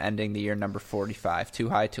have him ending the year number 45. Too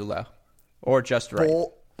high, too low? Or just right?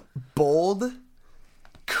 Bold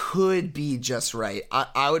could be just right.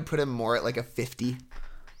 I would put him more at like a 50.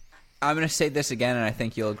 I'm going to say this again, and I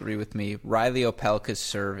think you'll agree with me. Riley Opelka's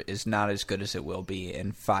serve is not as good as it will be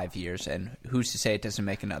in 5 years, and who's to say it doesn't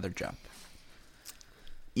make another jump?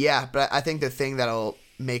 Yeah, but I think the thing that'll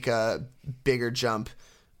make a bigger jump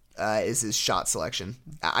is his shot selection.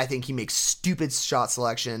 I think he makes stupid shot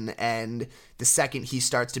selection, and the second he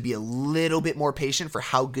starts to be a little bit more patient for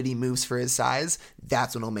how good he moves for his size,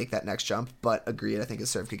 that's when he'll make that next jump. But agreed, I think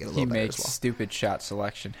his serve could get a little better as well. He makes stupid shot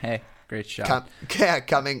selection. Hey, great shot.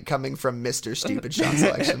 Coming from Mr. Stupid Shot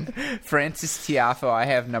Selection. Frances Tiafoe, I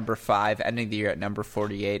have number 5, ending the year at number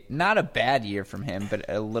 48. Not a bad year from him, but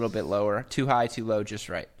a little bit lower. Too high, too low, just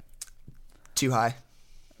right. Too high.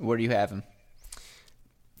 Where do you have him?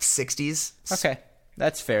 60s. Okay.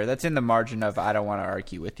 That's fair. That's in the margin of I don't want to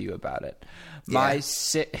argue with you about it. My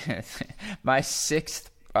my sixth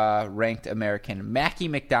ranked American, Mackie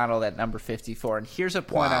McDonald at number 54. And here's a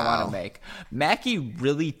point I want to make. Mackie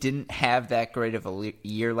really didn't have that great of a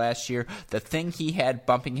year last year. The thing he had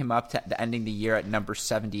bumping him up to ending the year at number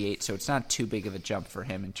 78, so it's not too big of a jump for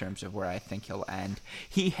him in terms of where I think he'll end.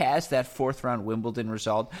 He has that fourth-round Wimbledon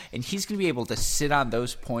result, and he's going to be able to sit on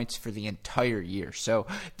those points for the entire year. So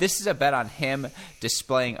this is a bet on him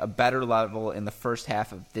displaying a better level in the first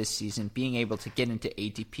half of this season, being able to get into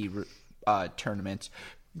ATP tournaments,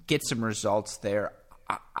 get some results there.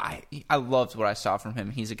 I loved what I saw from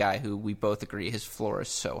him. He's a guy who we both agree his floor is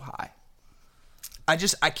so high.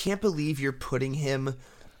 I can't believe you're putting him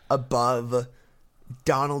above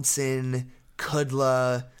Donaldson,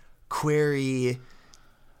 Kudla, Querrey.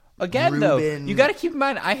 Again, Rubin. though, you got to keep in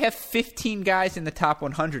mind, I have 15 guys in the top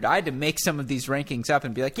 100. I had to make some of these rankings up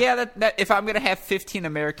and be like, yeah, that if I'm going to have 15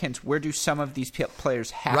 Americans, where do some of these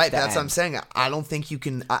players have right, to that's end? what I'm saying. I don't think you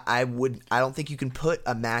can. I don't think you can put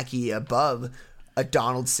a Mackie above a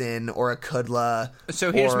Donaldson or a Kudla.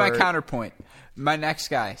 So here's my counterpoint. My next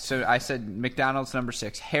guy. So I said McDonald's number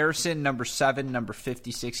 6, Harrison number 7, number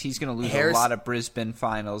 56. He's going to lose a lot of Brisbane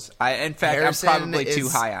finals. I'm probably too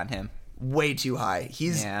high on him. Way too high.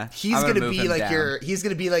 He's gonna be like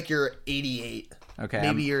your 88. Okay,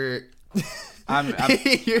 maybe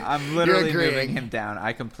I'm literally moving him down.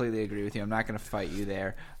 I completely agree with you. I'm not going to fight you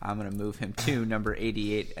there. I'm going to move him to number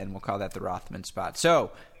 88, and we'll call that the Rothman spot.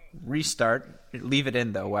 So restart. Leave it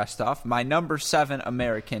in though, Westhoff. My number 7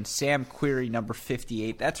 American, Sam Querrey, number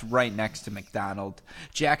 58. That's right next to McDonald.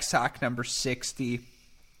 Jack Sock, number 60.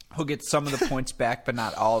 He'll get some of the points back, but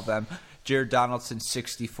not all of them. Jared Donaldson,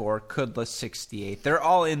 64. Kudla, 68. They're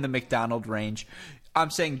all in the McDonald range.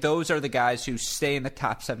 I'm saying those are the guys who stay in the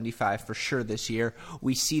top 75 for sure this year.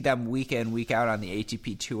 We see them week in, week out on the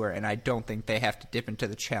ATP Tour, and I don't think they have to dip into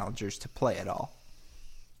the challengers to play at all.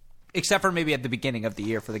 Except for maybe at the beginning of the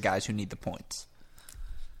year for the guys who need the points.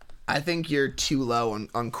 I think you're too low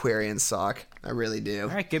on Querrey and Sock. I really do.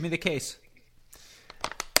 All right, give me the case.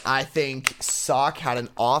 I think Sock had an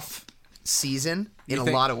off season in a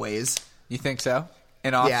lot of ways. You think so?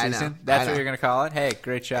 An off season? That's what you're going to call it? Hey,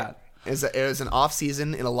 great shot. It was an off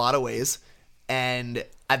season in a lot of ways, and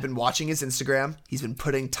I've been watching his Instagram. He's been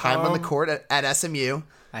putting time on the court at SMU.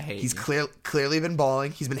 I hate He's clearly been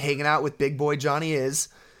balling. He's been hanging out with big boy Johnny Is,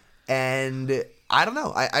 and I don't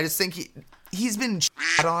know. I just think he's been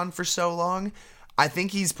shit on for so long. I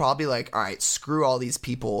think he's probably like, all right, screw all these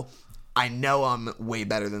people. I know I'm way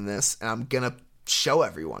better than this, and I'm going to show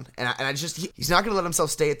everyone. And he's not going to let himself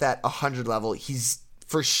stay at that 100 level. He's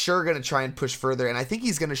for sure going to try and push further, and I think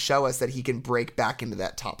he's going to show us that he can break back into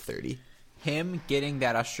that top 30. Him getting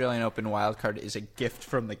that Australian Open wildcard is a gift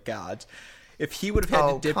from the gods. If he would have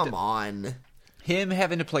had to dip... come on. Him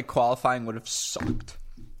having to play qualifying would have sucked.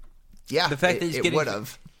 Yeah, the fact that it would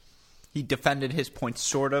have. He defended his points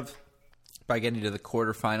sort of by getting to the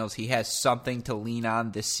quarterfinals. He has something to lean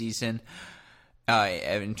on this season.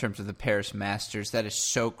 In terms of the Paris Masters, that is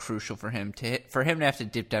so crucial for him to have to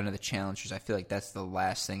dip down to the challengers. I feel like that's the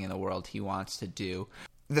last thing in the world he wants to do.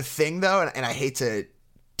 The thing, though, and I hate to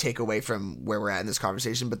take away from where we're at in this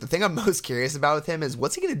conversation, but the thing I'm most curious about with him is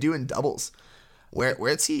what's he going to do in doubles?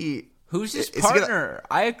 Where's he? Who's his partner?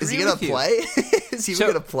 I agree with you. Is he going to play? Is he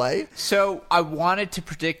going to play? So I wanted to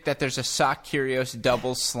predict that there's a Sock Kyrgios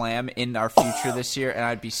double slam in our future this year, and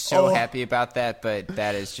I'd be so happy about that, but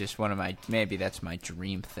that is just maybe that's my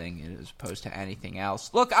dream thing as opposed to anything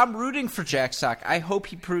else. Look, I'm rooting for Jack Sock. I hope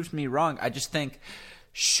he proves me wrong. I just think,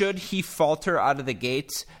 should he falter out of the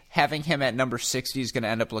gates, having him at number 60 is going to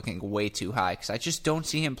end up looking way too high because I just don't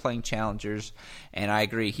see him playing challengers. And I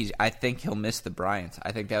agree. I think he'll miss the Bryants.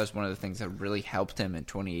 I think that was one of the things that really helped him in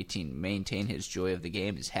 2018 maintain his joy of the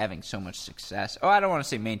game is having so much success. I don't want to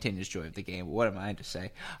say maintain his joy of the game. What am I to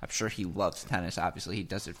say? I'm sure he loves tennis. Obviously, he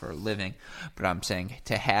does it for a living. But I'm saying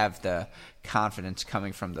to have the confidence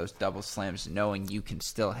coming from those double slams, knowing you can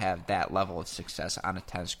still have that level of success on a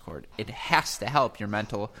tennis court, it has to help your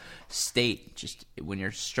mental state just when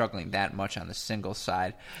you're struggling that much on the single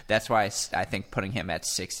side. That's why I think putting him at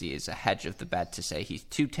 60 is a hedge of the bet to say he's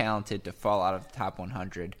too talented to fall out of the top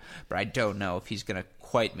 100, but I don't know if he's going to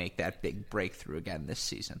quite make that big breakthrough again this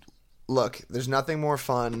season. Look, there's nothing more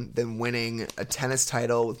fun than winning a tennis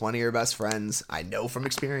title with one of your best friends. I know from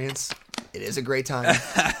experience. It is a great time.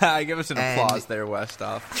 Give us an applause there,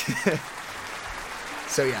 Westhoff.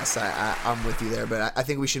 So, yes, I'm with you there, but I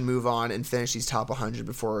think we should move on and finish these top 100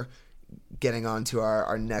 before getting on to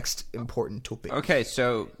our next important topic. Okay,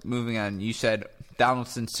 so moving on. You said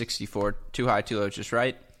Donaldson 64, too high, too low, just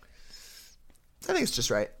right? I think it's just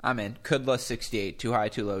right. I'm in. Kudla 68, too high,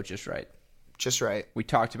 too low, just right. Just right. We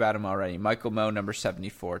talked about him already. Michael Moe, number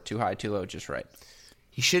 74, too high, too low, just right.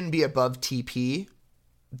 He shouldn't be above TP,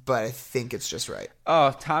 but I think it's just right.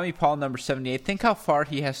 Oh, Tommy Paul, number 78. Think how far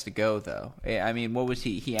he has to go, though. I mean, what was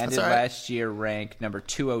he? He ended last year ranked number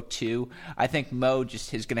 202. I think Mo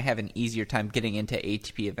just is going to have an easier time getting into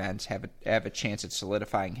ATP events, have a chance at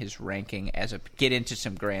solidifying his ranking, get into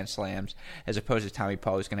some Grand Slams, as opposed to Tommy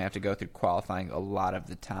Paul, who's going to have to go through qualifying a lot of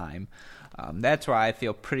the time. That's why I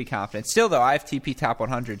feel pretty confident. Still, though, I have TP top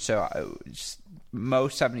 100, so Mo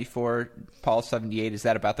 74, Paul 78. Is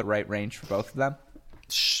that about the right range for both of them?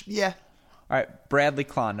 Yeah. All right, Bradley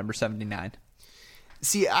Klahn, number 79.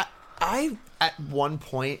 See, I at one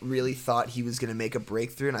point really thought he was going to make a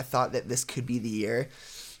breakthrough, and I thought that this could be the year.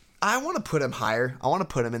 I want to put him higher. I want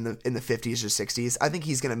to put him in the 50s or 60s. I think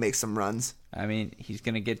he's going to make some runs. I mean, he's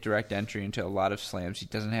going to get direct entry into a lot of slams. He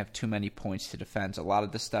doesn't have too many points to defend. A lot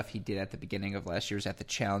of the stuff he did at the beginning of last year is at the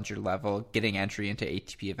challenger level. Getting entry into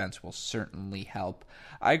ATP events will certainly help.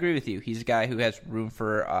 I agree with you. He's a guy who has room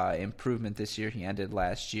for improvement this year. He ended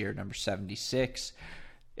last year, number 76.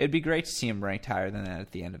 It'd be great to see him ranked higher than that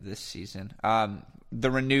at the end of this season. The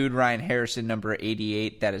renewed Ryan Harrison, number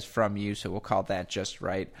 88, that is from you, so we'll call that just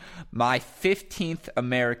right. My 15th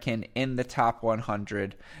American in the top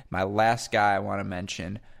 100, my last guy I want to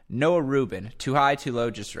mention, Noah Rubin. Too high, too low,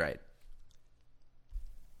 just right.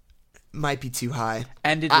 Might be too high.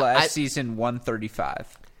 Ended last season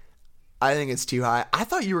 135. I think it's too high. I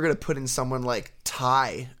thought you were going to put in someone like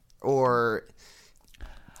Ty or...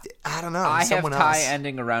 I don't know. I have Ty else.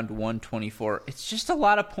 ending around 124. It's just a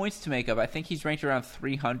lot of points to make up. I think he's ranked around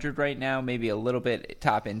 300 right now, maybe a little bit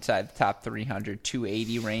inside the top 300,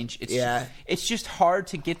 280 range. It's just hard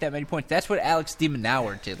to get that many points. That's what Alex de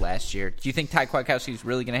Minaur did last year. Do you think Ty Kwiatkowski is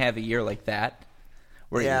really going to have a year like that?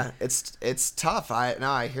 It's tough.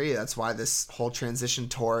 I hear you. That's why this whole transition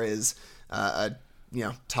tour is a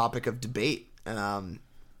topic of debate.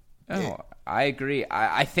 I agree.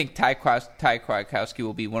 I think Ty Kwiatkowski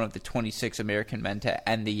will be one of the 26 American men to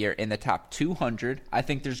end the year in the top 200. I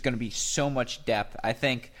think there's going to be so much depth. I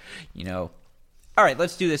think, all right,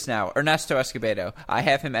 let's do this now. Ernesto Escobedo, I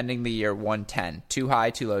have him ending the year 110. Too high,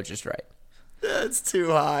 too low, just right. That's too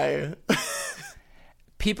high.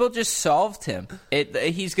 People just solved him.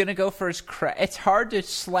 He's going to go for his it's hard to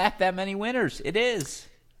slap that many winners. It is.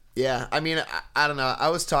 Yeah, I mean, I don't know. I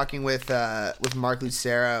was talking with Mark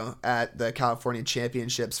Lucero at the California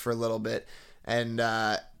Championships for a little bit, and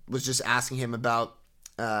was just asking him about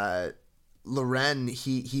Loren.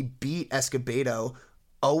 He beat Escobedo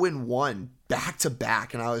 0-1 back to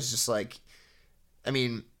back, and I was just like, I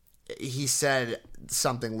mean, he said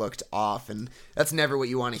something looked off, and that's never what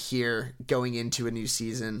you want to hear going into a new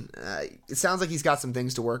season. It sounds like he's got some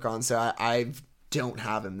things to work on, so I don't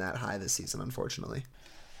have him that high this season, unfortunately.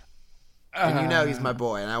 And he's my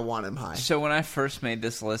boy, and I want him high. So when I first made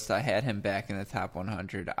this list, I had him back in the top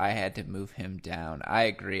 100. I had to move him down. I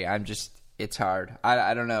agree. It's hard.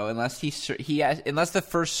 I don't know unless unless the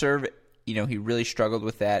first serve, he really struggled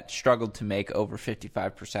with that. Struggled to make over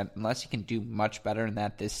 55%. Unless he can do much better than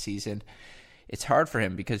that this season, it's hard for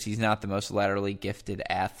him because he's not the most laterally gifted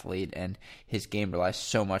athlete, and his game relies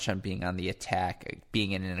so much on being on the attack,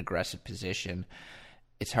 being in an aggressive position.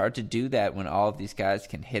 It's hard to do that when all of these guys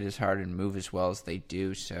can hit as hard and move as well as they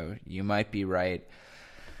do, so you might be right.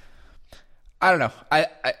 I don't know.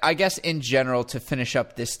 I guess in general, to finish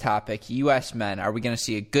up this topic, U.S. men, are we going to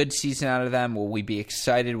see a good season out of them? Will we be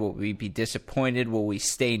excited? Will we be disappointed? Will we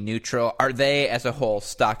stay neutral? Are they, as a whole,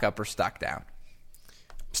 stock up or stock down?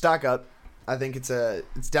 Stock up. I think it's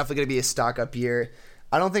definitely going to be a stock up year.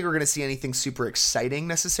 I don't think we're going to see anything super exciting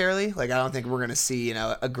necessarily. Like, I don't think we're going to see,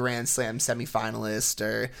 a Grand Slam semifinalist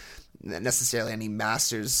or necessarily any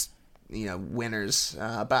Masters, winners.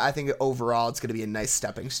 But I think overall it's going to be a nice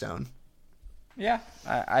stepping stone. Yeah,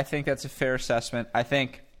 I think that's a fair assessment. I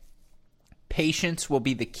think patience will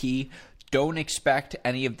be the key. Don't expect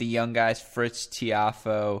any of the young guys, Fritz,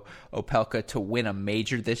 Tiafoe, Opelka, to win a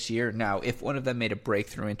major this year. Now, if one of them made a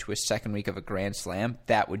breakthrough into a second week of a Grand Slam,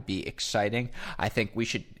 that would be exciting. I think we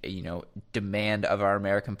should, demand of our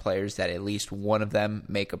American players that at least one of them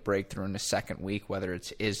make a breakthrough in the second week, whether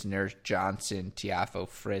it's Isner, Johnson, Tiafoe,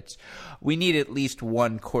 Fritz. We need at least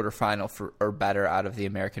one quarterfinal or better out of the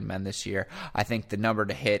American men this year. I think the number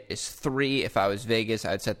to hit is 3. If I was Vegas,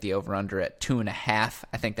 I'd set the over-under at 2.5.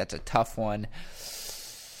 I think that's a tough one.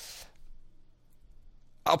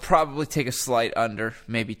 I'll probably take a slight under,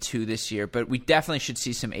 maybe 2 this year, but we definitely should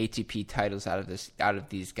see some ATP titles out of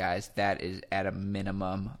these guys. That is at a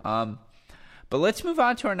minimum. But let's move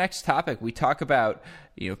on to our next topic. We talk about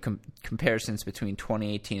comparisons between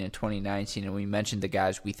 2018 and 2019, and we mentioned the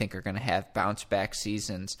guys we think are going to have bounce-back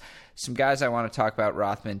seasons. Some guys I want to talk about: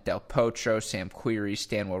 Rothman, Del Potro, Sam Querrey,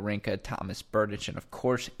 Stan Wawrinka, Thomas Burdich, and of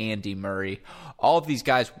course Andy Murray. All of these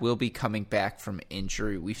guys will be coming back from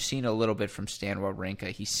injury. We've seen a little bit from Stan Wawrinka.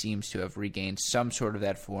 He seems to have regained some sort of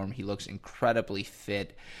that form. He looks incredibly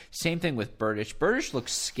fit. Same thing with Burdich. Burdich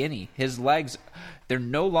looks skinny. His legs, they're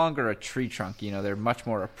no longer a tree trunk. They're much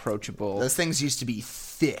more approachable. Those things used to be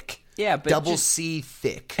thick. Yeah, but double C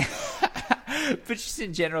thick. But just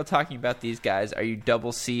in general, talking about these guys, are you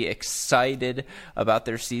double C excited about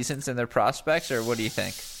their seasons and their prospects, or what do you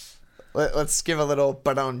think? Let's give a little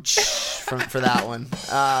ba-dunch for that one.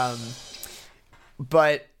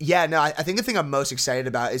 But yeah, no, I think the thing I'm most excited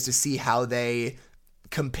about is to see how they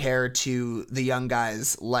compare to the young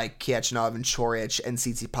guys like Khachanov and Chorich and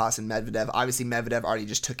Tsitsipas and Medvedev. Obviously, Medvedev already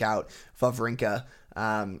just took out Wawrinka.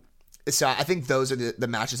 So I think those are the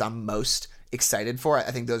matches I'm most excited for.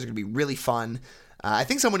 I think those are going to be really fun. I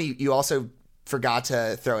think someone you also forgot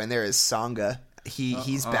to throw in there is Tsonga.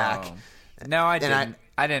 He's back. No, I didn't.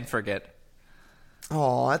 I didn't forget.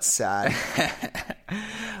 Oh, that's sad.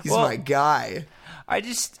 He's my guy.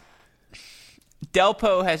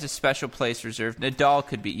 Delpo has a special place reserved. Nadal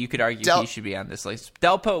could be. You could argue he should be on this list.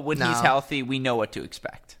 Delpo, when he's healthy, we know what to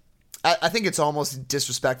expect. I think it's almost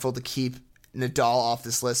disrespectful to keep Nadal off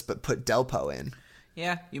this list, but put Delpo in.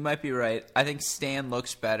 Yeah, you might be right. I think Stan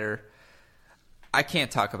looks better. I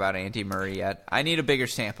can't talk about Andy Murray yet. I need a bigger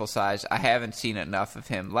sample size. I haven't seen enough of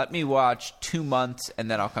him. Let me watch 2 months,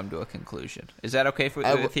 and then I'll come to a conclusion. Is that okay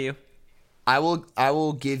with you? I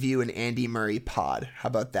will give you an Andy Murray pod. How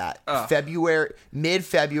about that?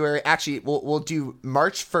 Mid-February. Actually, we'll do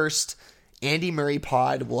March 1st. Andy Murray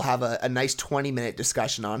pod. We'll have a nice 20-minute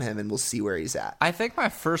discussion on him, and we'll see where he's at. I think my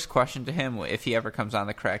first question to him, if he ever comes on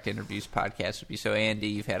the Cracked Interviews podcast, would be, so Andy,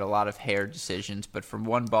 you've had a lot of hair decisions, but from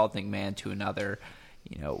one balding man to another,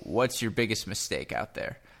 what's your biggest mistake out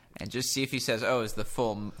there? And just see if he says, oh, it's the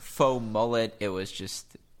full faux mullet. It was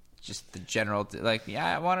just the general,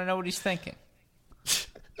 I want to know what he's thinking.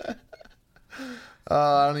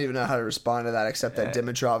 I don't even know how to respond to that, except that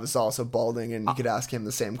Dimitrov is also balding, and you could ask him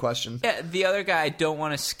the same question. Yeah, the other guy I don't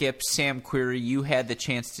want to skip, Sam Querrey. You had the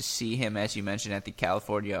chance to see him, as you mentioned, at the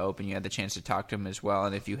California Open. You had the chance to talk to him as well,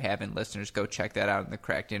 and if you haven't, listeners, go check that out in the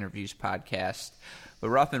Cracked Interviews podcast. But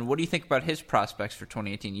Rothman, what do you think about his prospects for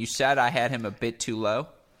 2018? You said I had him a bit too low.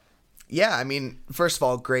 Yeah, I mean, first of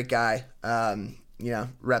all, great guy.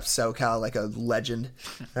 Reps SoCal like a legend.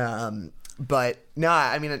 But no,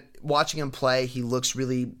 I mean, watching him play, he looks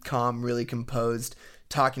really calm, really composed.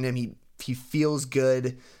 Talking to him, he feels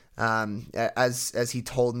good, as he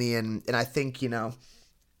told me, and I think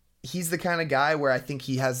he's the kind of guy where I think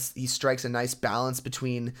he strikes a nice balance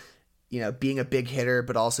between being a big hitter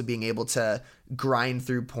but also being able to grind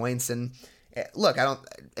through points. And look,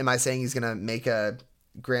 am I saying he's gonna make a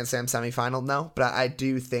Grand Slam semifinal? No, but I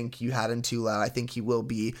do think you had him too low. I think he will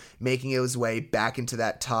be making his way back into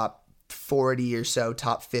that top 40 or so,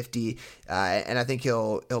 top 50, and I think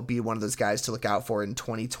he'll be one of those guys to look out for in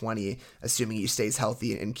 2020, assuming he stays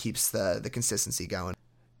healthy and keeps the consistency going.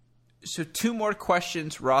 So 2 more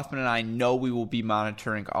questions Rothman and I know we will be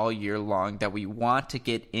monitoring all year long that we want to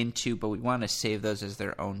get into, but we want to save those as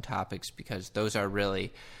their own topics because those are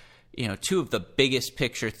really 2 of the biggest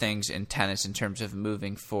picture things in tennis in terms of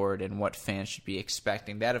moving forward and what fans should be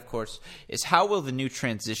expecting. That, of course, is how will the new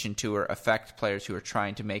transition tour affect players who are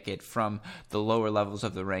trying to make it from the lower levels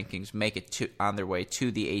of the rankings, make it on their way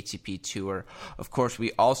to the ATP Tour. Of course,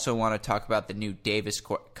 we also want to talk about the new Davis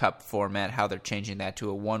Cup format, how they're changing that to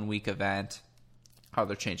a 1-week event, how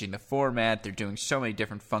they're changing the format. They're doing so many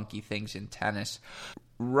different funky things in tennis.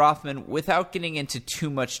 Rothman, without getting into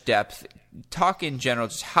too much depth, talk in general,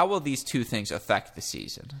 just how will these 2 things affect the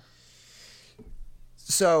season?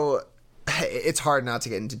 So, it's hard not to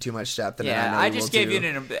get into too much depth. And I just gave you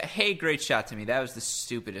hey, great shot to me. That was the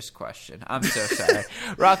stupidest question. I'm so sorry.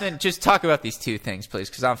 Rothman, just talk about these 2 things, please,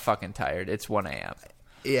 because I'm fucking tired. It's 1 a.m.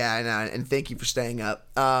 Yeah, I know, and thank you for staying up.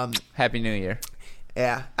 Happy New Year.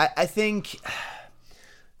 Yeah, I think...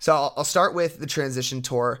 So, I'll start with the transition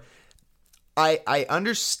tour. I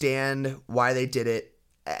understand why they did it,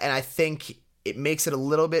 and I think it makes it a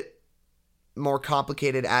little bit more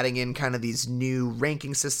complicated adding in kind of these new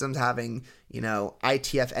ranking systems, having,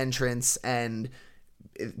 ITF entrants and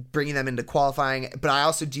bringing them into qualifying. But I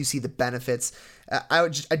also do see the benefits. I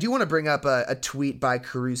do want to bring up a tweet by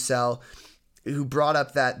Carousel who brought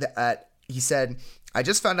up that he said, I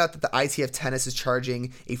just found out that the ITF Tennis is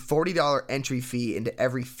charging a $40 entry fee into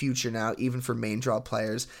every future now, even for main draw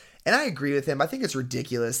players. And I agree with him. I think it's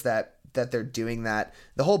ridiculous that they're doing that.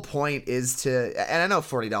 The whole point is to, and I know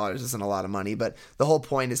 $40 isn't a lot of money, but the whole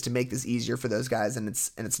point is to make this easier for those guys, and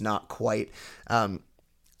it's not quite. I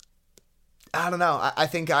don't know. I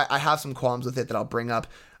think I have some qualms with it that I'll bring up.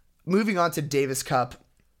 Moving on to Davis Cup,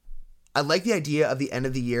 I like the idea of the end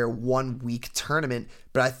of the year 1 week tournament,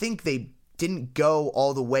 but I think they didn't go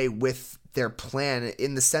all the way with their plan,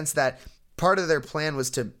 in the sense that part of their plan was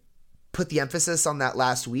to put the emphasis on that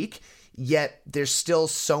last week, yet there's still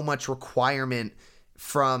so much requirement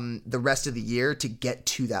from the rest of the year to get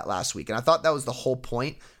to that last week. And I thought that was the whole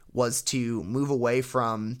point, was to move away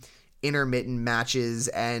from intermittent matches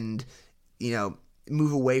and,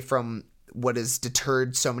 move away from what has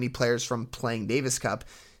deterred so many players from playing Davis Cup.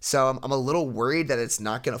 So I'm a little worried that it's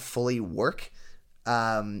not going to fully work.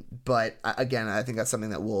 But again, I think that's something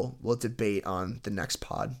that we'll debate on the next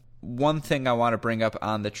pod. One thing I want to bring up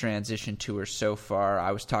on the transition tour so far,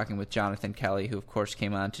 I was talking with Jonathan Kelly, who of course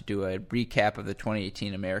came on to do a recap of the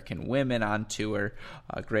 2018 American Women on tour.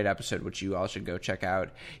 A great episode, which you all should go check out.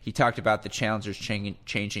 He talked about the challengers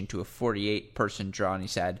changing to a 48-person draw, and he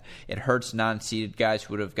said, it hurts non-seeded guys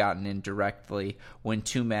who would have gotten in directly, win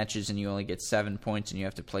 2 matches and you only get 7 points and you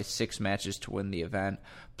have to play 6 matches to win the event.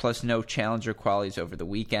 Plus no challenger qualies over the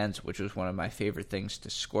weekends, which was one of my favorite things to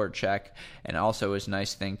score check, and also is a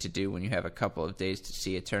nice thing to do when you have a couple of days to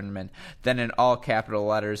see a tournament. Then in all capital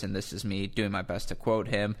letters, and this is me doing my best to quote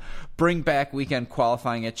him, bring back weekend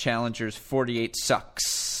qualifying at challengers. 48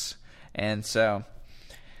 sucks. And so,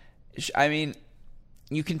 I mean,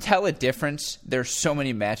 you can tell a difference. There's so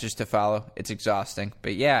many matches to follow. It's exhausting.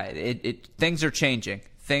 But yeah, things are changing.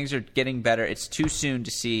 Things are getting better. It's too soon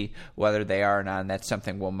to see whether they are or not, and that's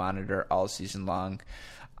something we'll monitor all season long.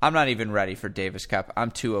 I'm not even ready for Davis Cup.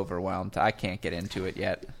 I'm too overwhelmed. I can't get into it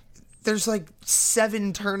yet. There's like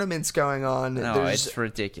 7 tournaments going on. No, it's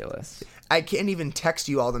ridiculous. I can't even text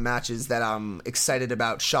you all the matches that I'm excited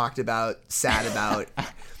about, shocked about, sad about.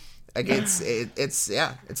 Like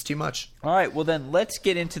it's too much. All right, well then let's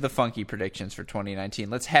get into the funky predictions for 2019.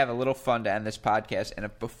 Let's have a little fun to end this podcast. And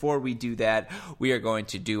before we do that, we are going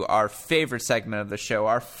to do our favorite segment of the show,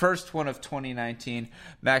 our first one of 2019.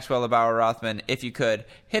 Maxwell LeBauer Rothman, if you could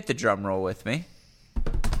hit the drum roll with me.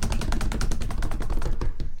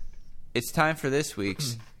 It's time for this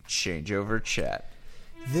week's Changeover Chat.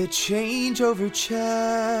 The Changeover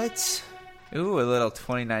Chat. Ooh, a little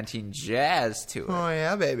 2019 jazz to it. Oh,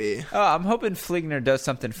 yeah, baby. Oh, I'm hoping Fligner does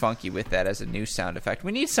something funky with that as a new sound effect.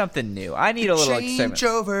 We need something new. I need a little excitement.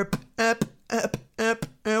 Changeover. Up, up, up,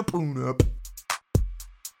 up, boom, up.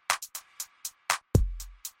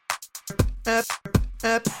 Up,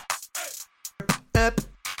 up, up,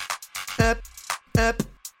 up, up,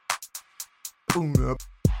 boom, up.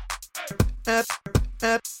 Up,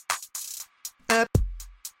 up, up,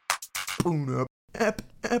 boom, up,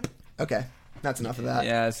 up. Okay. That's enough of that.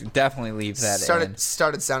 Yeah, definitely leave that in.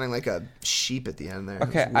 Started sounding like a sheep at the end there.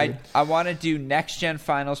 Okay, I want to do Next Gen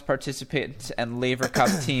Finals participants and Laver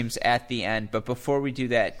Cup teams at the end, but before we do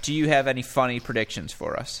that, do you have any funny predictions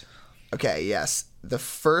for us? Okay, yes. The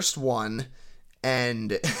first one,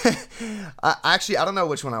 and I don't know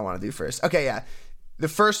which one I want to do first. Okay, yeah. The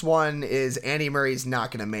first one is Andy Murray's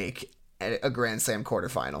not going to make a Grand Slam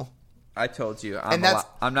quarterfinal. I told you. I'm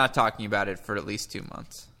not talking about it for at least 2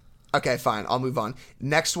 months. Okay, fine. I'll move on.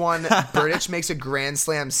 Next one, Berdych makes a Grand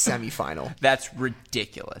Slam semifinal. That's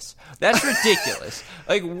ridiculous. That's ridiculous.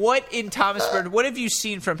 Like, what in Thomas Berdych, what have you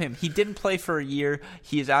seen from him? He didn't play for a year.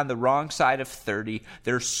 He is on the wrong side of 30.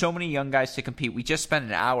 There are so many young guys to compete. We just spent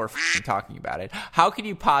an hour talking about it. How can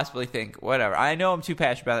you possibly think, whatever? I know I'm too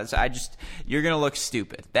passionate about this. You're going to look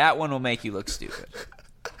stupid. That one will make you look stupid.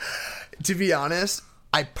 To be honest,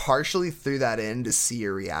 I partially threw that in to see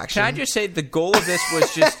your reaction. Can I just say the goal of this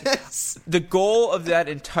was just the goal of that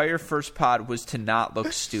entire first pod was to not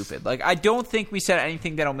look stupid. Like, I don't think we said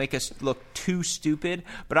anything that'll make us look too stupid,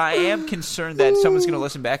 but I am concerned that someone's going to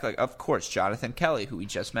listen back like, of course, Jonathan Kelly, who we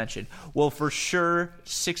just mentioned, will for sure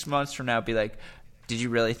 6 months from now be like, did you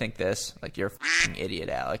really think this? Like, you're a f***ing idiot,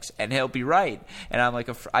 Alex. And he'll be right. And I'm like,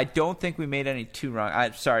 I don't think we made any too wrong.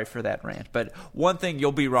 I'm sorry for that rant. But one thing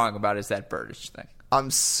you'll be wrong about is that Berdych thing. I'm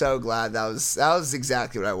so glad that was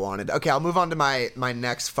exactly what I wanted. Okay, I'll move on to my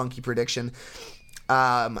next funky prediction.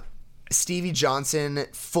 Stevie Johnson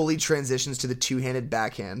fully transitions to the two-handed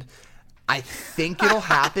backhand. I think it'll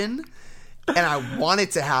happen, and I want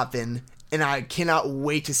it to happen, and I cannot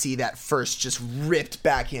wait to see that first just ripped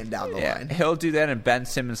backhand down the line. He'll do that, and Ben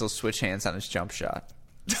Simmons will switch hands on his jump shot.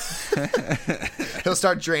 He'll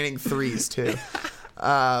start draining threes, too.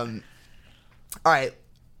 All right.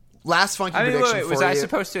 last funky I mean, prediction wait, for was you. I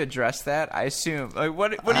supposed to address that? I assume. Like,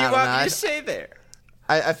 what do you I don't want know. me to say there?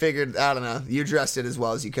 I figured, I don't know. You addressed it as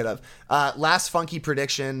well as you could have. Last funky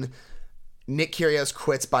prediction, Nick Kyrgios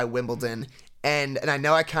quits by Wimbledon. And I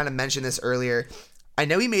know I kind of mentioned this earlier. I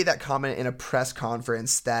know he made that comment in a press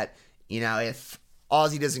conference that, if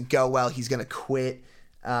Aussie doesn't go well, he's going to quit.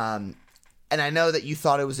 And I know that you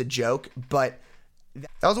thought it was a joke, but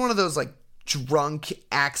that was one of those like drunk,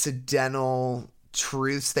 accidental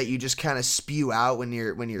truths that you just kind of spew out when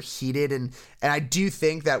you're heated, and I do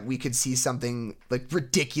think that we could see something like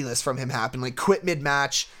ridiculous from him happen, like quit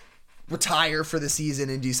mid-match, retire for the season,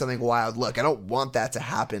 and do something wild. Look, I don't want that to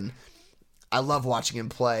happen. I love watching him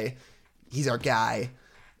play. He's our guy,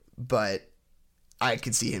 but I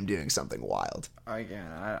could see him doing something wild. Again,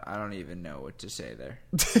 I don't even know what to say there.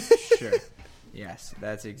 Sure. Yes,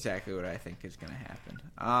 that's exactly what I think is going to happen.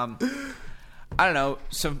 I don't know.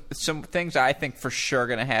 Some things I think for sure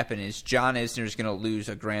going to happen is John Isner is going to lose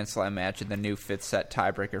a Grand Slam match in the new fifth set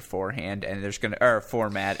tiebreaker format, and there's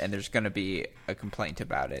going to be a complaint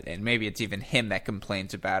about it, and maybe it's even him that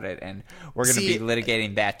complains about it, and we're going to be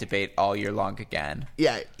litigating that debate all year long again.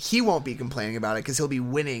 Yeah, he won't be complaining about it because he'll be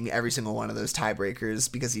winning every single one of those tiebreakers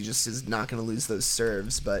because he just is not going to lose those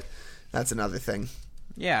serves. But that's another thing.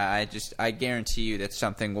 Yeah, I guarantee you that's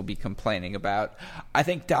something we'll be complaining about. I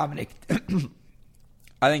think Dominic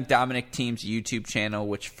Thiem's YouTube channel,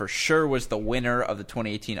 which for sure was the winner of the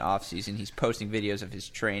 2018 offseason, he's posting videos of his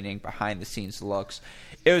training, behind-the-scenes looks.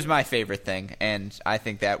 It was my favorite thing, and I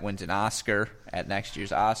think that wins an Oscar at next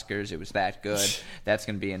year's Oscars. It was that good. That's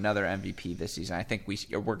going to be another MVP this season. I think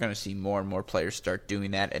we're going to see more and more players start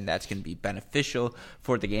doing that, and that's going to be beneficial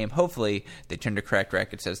for the game. Hopefully, they turn to Cracked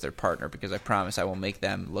Racquets as their partner, because I promise I will make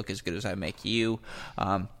them look as good as I make you.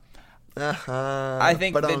 I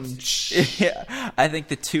think I think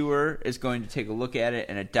the tour is going to take a look at it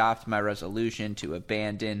and adopt my resolution to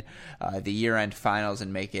abandon the year-end finals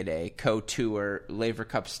and make it a co-tour Laver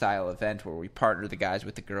Cup style event where we partner the guys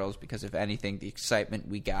with the girls, because if anything, the excitement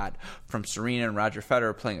we got from Serena and Roger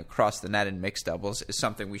Federer playing across the net in mixed doubles is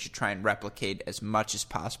something we should try and replicate as much as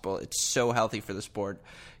possible. It's so healthy for the sport.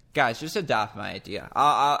 Guys, just adopt my idea.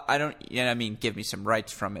 I don't, give me some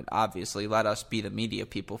rights from it, obviously. Let us be the media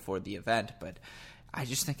people for the event, but I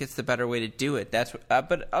just think it's the better way to do it.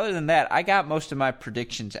 But other than that, I got most of my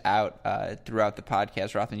predictions out throughout the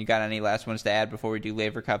podcast. Rothan, you got any last ones to add before we do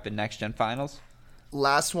Laver Cup and Next Gen Finals?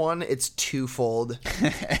 Last one, it's twofold.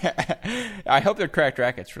 I hope they're Cracked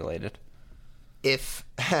Racquets related. If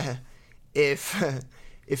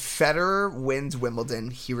Federer wins Wimbledon,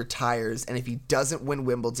 he retires, and if he doesn't win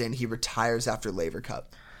Wimbledon, he retires after Laver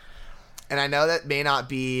Cup. And I know that may not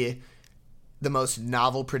be the most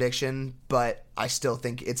novel prediction, but I still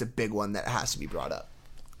think it's a big one that has to be brought up.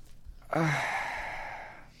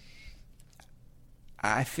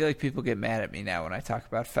 I feel like people get mad at me now when I talk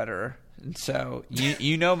about Federer. And so,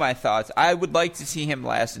 you know my thoughts. I would like to see him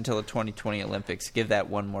last until the 2020 Olympics, give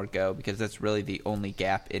that one more go, because that's really the only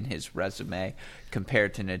gap in his resume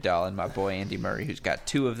compared to Nadal and my boy Andy Murray, who's got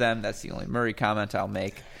two of them. That's the only Murray comment I'll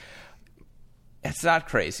make. It's not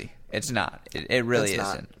crazy. It's not. It really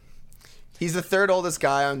isn't. He's the third oldest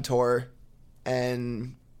guy on tour,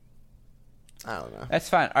 and I don't know. That's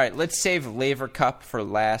fine. All right, let's save Laver Cup for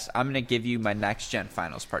last. I'm going to give you my Next Gen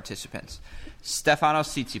Finals participants. Stefanos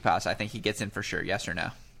Tsitsipas, I think he gets in for sure. Yes or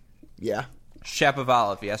no? Yeah.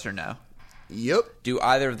 Shapovalov, yes or no? Yep. Do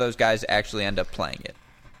either of those guys actually end up playing it?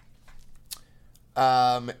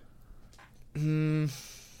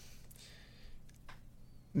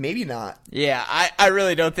 Maybe not. Yeah, I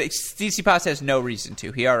really don't think. Tsitsipas has no reason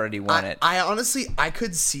to. He already won it. I honestly, I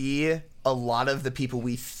could see a lot of the people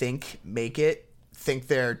we think make it think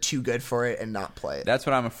they're too good for it and not play it. That's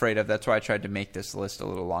what I'm afraid of. That's why I tried to make this list a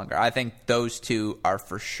little longer. I think those two are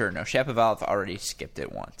for sure no. Shapovalov already skipped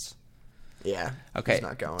it once. Yeah. Okay. He's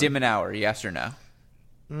not going. Dimmenauer, yes or no?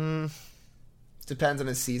 Depends on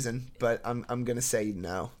his season, but I'm gonna say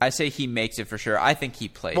no. I say he makes it for sure. I think he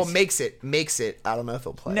plays. Well, makes it. I don't know if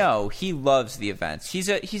he'll play. No, he loves the events. He's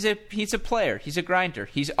a player. He's a grinder.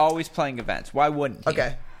 He's always playing events. Why wouldn't he?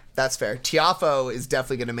 Okay. That's fair. Tiafoe is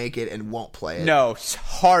definitely going to make it and won't play it. No,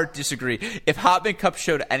 hard disagree. If Hopman Cup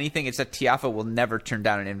showed anything, it's that Tiafoe will never turn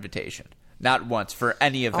down an invitation. Not once for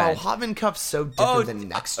any event. Oh, Hopman Cup's so different than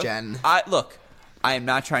Next Gen. Look, I am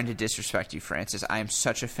not trying to disrespect you, Francis. I am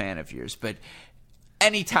such a fan of yours. But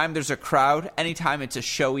anytime there's a crowd, anytime it's a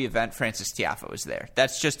showy event, Francis Tiafoe is there.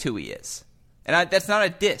 That's just who he is. And that's not a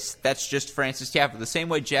diss. That's just Francis Tiafoe. The same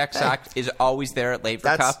way Jack Sock is always there at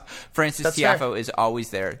Laver Cup, Francis Tiafoe is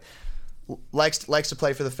always there. Likes to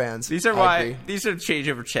play for the fans. These are these are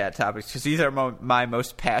changeover chat topics because these are my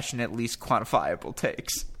most passionate, least quantifiable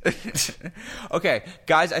takes. Okay,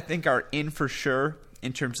 guys, I think are in for sure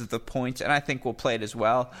in terms of the points, and I think we'll play it as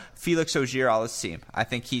well. Felix Auger-Aliassime, I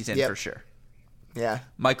think he's in for sure. Yeah,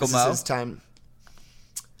 Michael this Moe. is his time.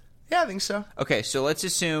 Yeah, I think so. Okay, so let's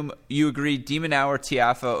assume you agree De Minaur,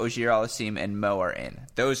 Tiafoe, Auger-Aliassime, and Moe are in.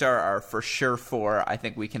 Those are our for sure 4. I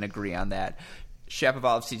think we can agree on that.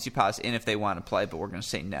 Shapovalov, Tsitsipas in if they want to play, but we're going to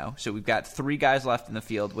say no. So we've got 3 guys left in the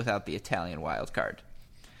field without the Italian wild card.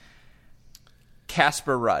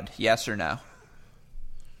 Casper Ruud, yes or no?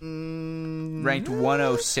 Ranked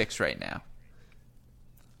 106 right now.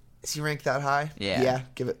 Is he ranked that high? Yeah. Yeah,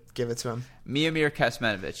 give it to him. Miomir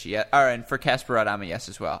Kecmanovic, yeah. All right, and for Casper Ruud, I'm a yes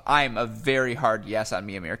as well. I'm a very hard yes on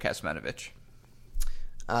Miomir Kecmanovic.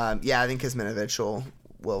 Yeah, I think Kecmanovic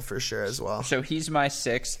will for sure as well. So he's my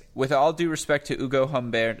 6th. With all due respect to Ugo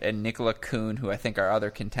Humbert and Nikola Kuhn, who I think are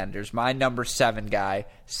other contenders, my number 7 guy,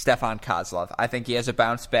 Stefan Kozlov. I think he has a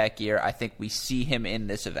bounce-back year. I think we see him in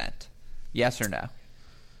this event. Yes or no?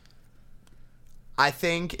 I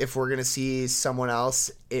think if we're going to see someone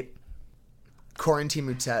else, Corentin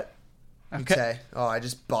Moutet. Okay. Oh, I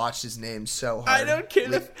just botched his name so hard. I don't care.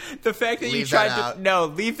 The fact that you tried to... No,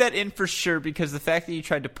 leave that in for sure, because the fact that you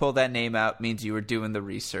tried to pull that name out means you were doing the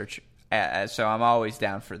research. So I'm always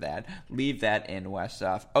down for that. Leave that in,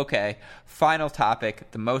 Westhoff. Okay, final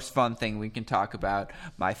topic, the most fun thing we can talk about.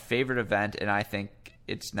 My favorite event, and I think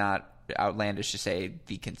it's not outlandish to say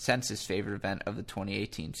the consensus favorite event of the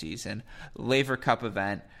 2018 season. Laver Cup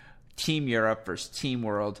event, Team Europe versus Team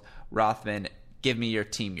World. Rothman, give me your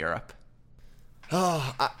Team Europe.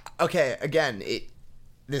 Okay, again,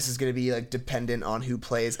 this is going to be like dependent on who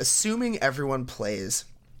plays. Assuming everyone plays,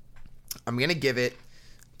 I'm going to give it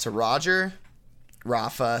to Roger,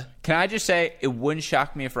 Rafa. Can I just say, it wouldn't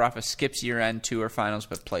shock me if Rafa skips year-end tour finals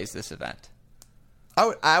but plays this event.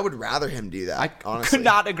 I would rather him do that, I honestly. could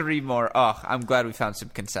not agree more. Oh, I'm glad we found some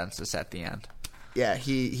consensus at the end. Yeah,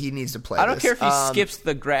 he needs to play I don't this. care if he skips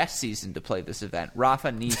the grass season to play this event.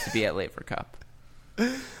 Rafa needs to be at Laver Cup.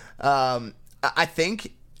 I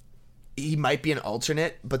think he might be an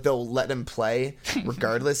alternate, but they'll let him play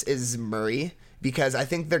regardless, is Murray, because I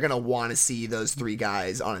think they're going to want to see those 3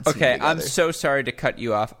 guys on a team together. I'm so sorry to cut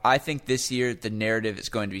you off. I think this year the narrative is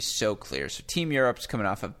going to be so clear. So Team Europe's coming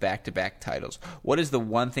off of back-to-back titles. What is the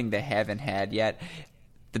one thing they haven't had yet?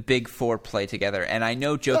 The big 4 play together. And I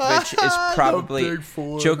know Djokovic is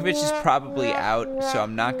probably out, so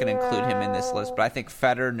I'm not going to include him in this list, but I think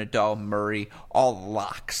Federer, Nadal, Murray, all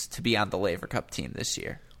locks to be on the Laver Cup team this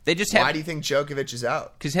year. They just Why do you think Djokovic is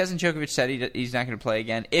out? Because hasn't Djokovic said he's not going to play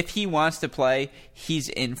again? If he wants to play, he's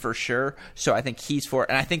in for sure. So I think he's for it.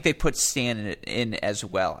 And I think they put Stan in as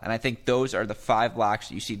well. And I think those are the 5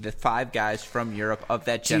 locks. You see the 5 guys from Europe of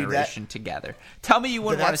that generation together. Tell me you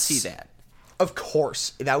wouldn't want to see that. Of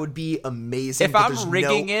course. That would be amazing. If I'm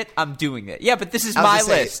rigging it, I'm doing it. Yeah, but this is my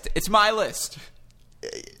list. It's my list.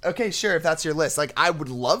 Okay, sure, if that's your list. Like, I would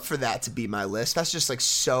love for that to be my list. That's just, like,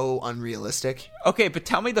 so unrealistic. Okay, but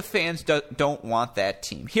tell me the fans don't want that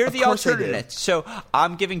team. Here are the alternates. So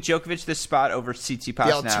I'm giving Djokovic this spot over Tsitsipas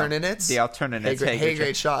now. The alternates? The alternates. Hey,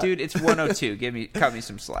 great shot. Dude, it's 102. Cut me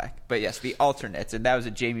some slack. But yes, the alternates. And that was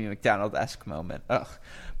a Jamie McDonald-esque moment. Ugh.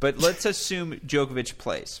 But let's assume Djokovic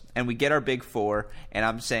plays, and we get our big 4, and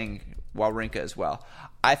I'm saying Wawrinka as well.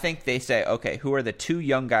 I think they say, okay, who are the 2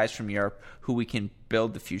 young guys from Europe who we can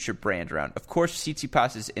build the future brand around? Of course,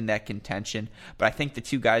 Tsitsipas is in that contention, but I think the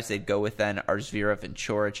 2 guys they'd go with then are Zverev and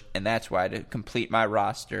Coric, and that's why to complete my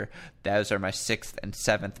roster, those are my 6th and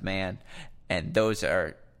 7th man, and those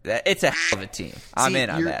are it's a hell of a team. I'm in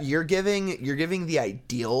on that. You're giving the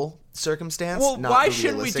ideal circumstance. Well, not why the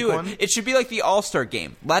shouldn't we do one. it? It should be like the All-Star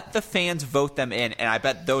game. Let the fans vote them in, and I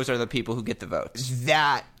bet those are the people who get the votes.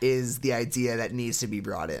 That is the idea that needs to be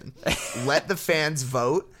brought in. Let the fans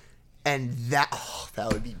vote, and that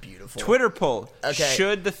would be beautiful. Twitter poll. Okay.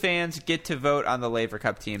 Should the fans get to vote on the Laver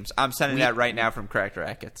Cup teams? I'm sending that right now from Cracked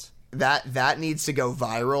Rackets. That needs to go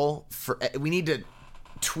viral. We need to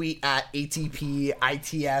tweet at ATP,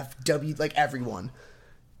 ITF, like everyone.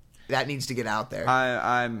 That needs to get out there.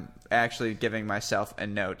 I'm actually giving myself a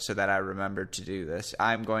note so that I remember to do this.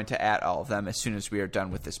 I'm going to at all of them as soon as we are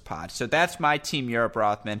done with this pod. So that's my Team Europe,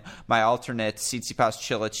 Rothman. My alternate, Tsitsipas,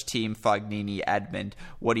 Cilic, Team Fognini, Edmund.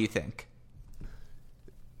 What do you think?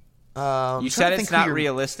 You said it's not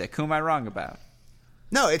realistic. Who am I wrong about?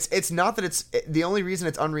 No, it's not that it's... The only reason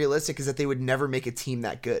it's unrealistic is that they would never make a team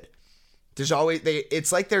that good. There's always...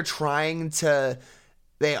 It's like they're trying to...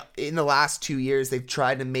 in the last 2 years, they've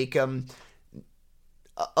tried to make them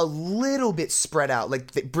a little bit spread out,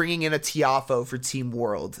 like bringing in a Tiafo for Team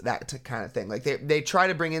World, that kind of thing. Like they try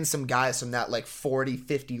to bring in some guys from that like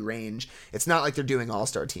 40-50 range. It's not like they're doing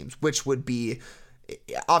all-star teams, which would be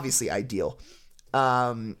obviously ideal.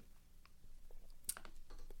 Yeah.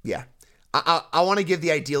 I want to give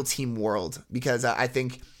the ideal Team World because I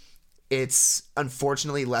think it's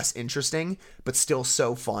unfortunately less interesting, but still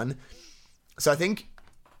so fun. So I think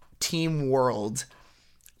Team World,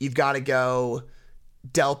 you've got to go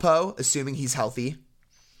Delpo, assuming he's healthy.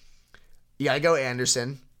 You got to go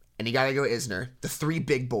Anderson, and you got to go Isner. The three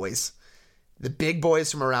big boys. The big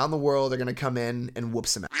boys from around the world are going to come in and whoop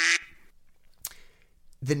some ass.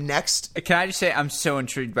 The next... Can I just say, I'm so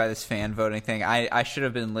intrigued by this fan voting thing. I should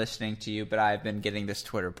have been listening to you, but I've been getting this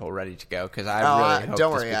Twitter poll ready to go because I really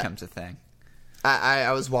hope this becomes a thing.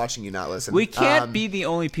 I was watching you not listen. We can't be the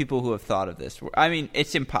only people who have thought of this. I mean,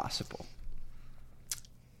 it's impossible.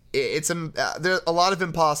 There a lot of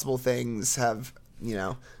impossible things have,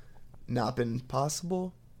 not been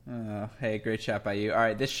possible. Oh, hey, great shot by you. All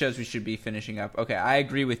right, this shows we should be finishing up. Okay, I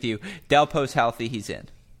agree with you. Delpo's healthy. He's in.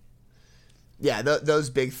 Yeah, those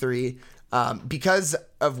big three. Because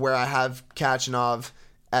of where I have Kachanov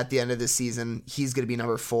at the end of this season, he's going to be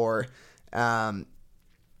number 4. I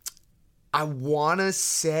want to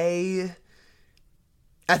say...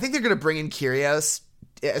 I think they're going to bring in Kyrgios,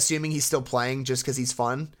 assuming he's still playing, just because he's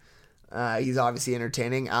fun. He's obviously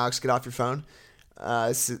entertaining. Alex, get off your phone.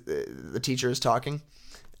 The teacher is talking.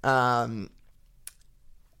 And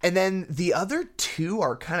then the other two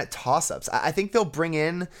are kind of toss-ups. I think they'll bring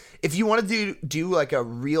in, if you want to do like a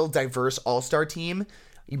real diverse all-star team,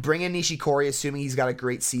 you bring in Nishikori, assuming he's got a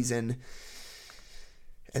great season.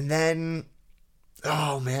 And then,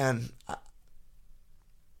 oh man,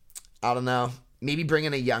 I don't know. Maybe bring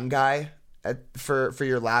in a young guy for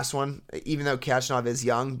your last one. Even though Kachanov is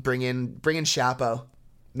young, bring in Shapo,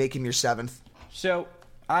 make him your 7th. So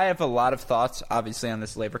I have a lot of thoughts, obviously, on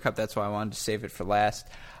this Laver Cup. That's why I wanted to save it for last.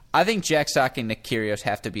 I think Jack Sock and Nick Kyrgios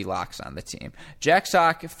have to be locks on the team. Jack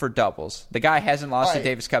Sock for doubles. The guy hasn't lost a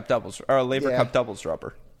Davis Cup doubles or a Laver Cup doubles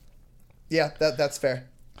rubber. Yeah, that's fair.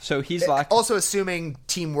 So he's locked. Also, assuming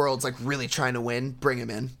Team World's like really trying to win, bring him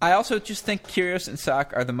in. I also just think Kyrgios and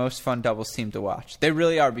Sock are the most fun doubles team to watch. They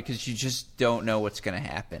really are, because you just don't know what's going to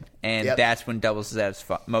happen. And that's when doubles is at its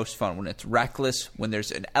most fun, when it's reckless, when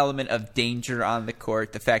there's an element of danger on the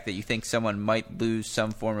court, the fact that you think someone might lose some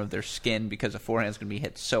form of their skin because a forehand is going to be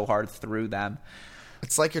hit so hard through them.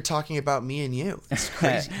 It's like you're talking about me and you. It's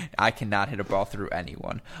crazy. I cannot hit a ball through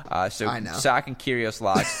anyone. So I know. Sock and Kyrgios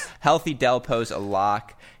locks. Healthy Delpo's a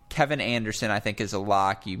lock. Kevin Anderson, I think, is a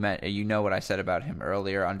lock. You know what I said about him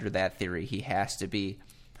earlier. Under that theory, he has to be.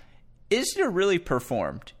 Isner really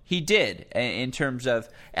performed. He did, in terms of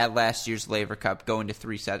at last year's Laver Cup, going to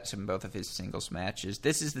 3 sets in both of his singles matches.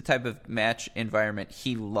 This is the type of match environment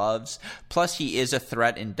he loves. Plus, he is a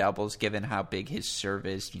threat in doubles, given how big his serve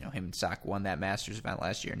is. Him and Sock won that Masters event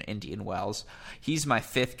last year in Indian Wells. He's my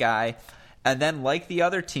 5th guy. And then, like the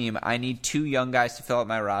other team, I need 2 young guys to fill out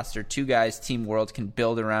my roster. 2 guys Team World can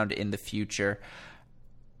build around in the future.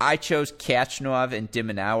 I chose Kachanov and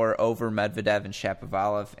Dimenauer over Medvedev and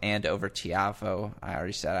Shapovalov, and over Tiafoe. I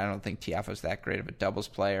already said I don't think Tiafoe's that great of a doubles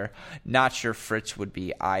player. Not sure Fritz would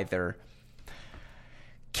be either.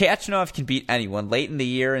 Kachanov can beat anyone. Late in the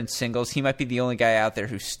year in singles, he might be the only guy out there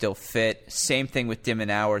who's still fit. Same thing with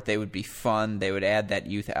Dimenauer. They would be fun. They would add that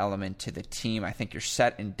youth element to the team. I think you're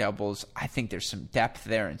set in doubles. I think there's some depth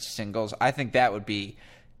there in singles. I think that would be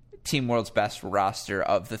Team World's best roster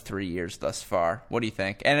of the 3 years thus far. What do you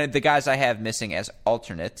think? And the guys I have missing as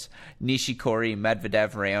alternates: Nishikori,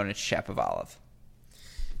 Medvedev, Raonic, Shapovalov.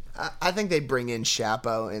 I think they bring in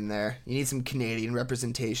Shapo in there. You need some Canadian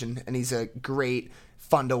representation, and he's a great,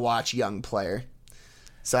 fun-to-watch young player.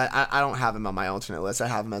 So I don't have him on my alternate list. I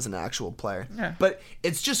have him as an actual player. Yeah. But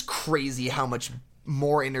it's just crazy how much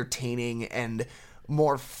more entertaining and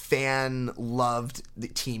more fan-loved the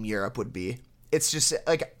Team Europe would be. It's just,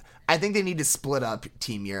 like, I think they need to split up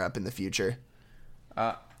Team Europe in the future.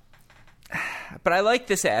 But I like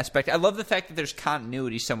this aspect. I love the fact that there's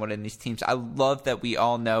continuity somewhat in these teams. I love that we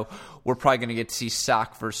all know we're probably going to get to see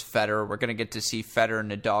Sock versus Federer. We're going to get to see Federer and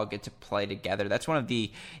Nadal get to play together. That's one of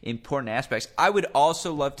the important aspects. I would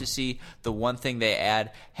also love to see the one thing they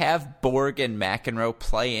add, have Borg and McEnroe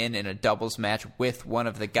play in a doubles match with one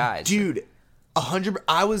of the guys. Dude, 100.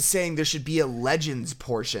 I was saying there should be a Legends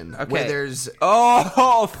portion where there's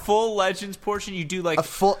a full Legends portion. You do like a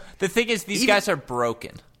full. The thing is, these guys are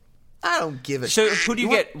broken. I don't give a So who do you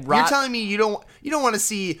get? You're telling me you don't want to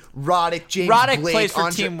see Roddick, James Roddick Blake, plays for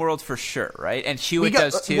Andre- Team World for sure, right? And Hewitt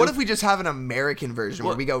does too. What if we just have an American version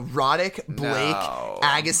where we go Roddick, Blake,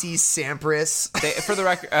 Agassi, Sampras? For the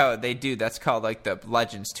record, they do. That's called like the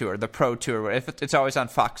Legends Tour, the Pro Tour. It's always on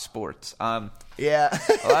Fox Sports. Yeah.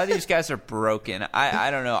 A lot of these guys are broken. I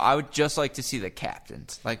don't know. I would just like to see the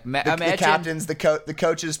captains. Like imagine the captains, the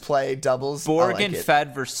coaches play doubles. Borgen,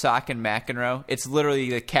 Fed versus Sock and McEnroe. It's literally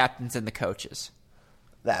the captains and the coaches.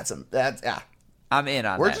 That's I'm in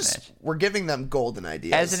on that match. We're giving them golden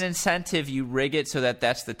ideas. As an incentive, you rig it so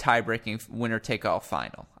that's the tie-breaking winner-take-all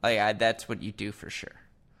final. That's what you do for sure.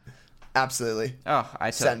 Absolutely.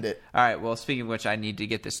 Send it. All right. Well, speaking of which, I need to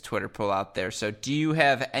get this Twitter poll out there. So do you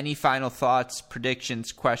have any final thoughts,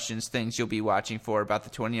 predictions, questions, things you'll be watching for about the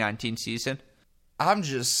 2019 season? I'm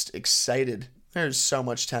just excited. There's so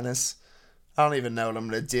much tennis. I don't even know what I'm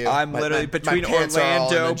going to do. I'm literally between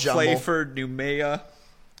Orlando, Playford, Noumea.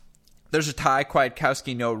 There's a Ty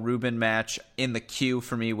Kwiatkowski, Noah Rubin match in the queue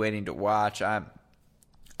for me waiting to watch. I'm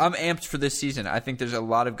amped for this season. I think there's a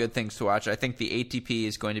lot of good things to watch. I think the ATP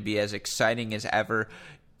is going to be as exciting as ever.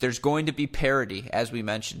 There's going to be parity, as we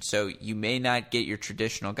mentioned, so you may not get your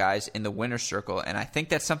traditional guys in the winner's circle, and I think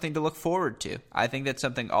that's something to look forward to. I think that's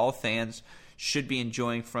something all fans should be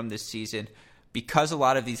enjoying from this season. Because a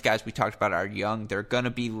lot of these guys we talked about are young, there are going to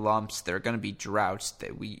be lumps, there are going to be droughts.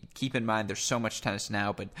 That we keep in mind there's so much tennis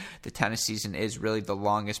now, but the tennis season is really the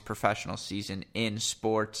longest professional season in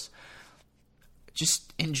sports.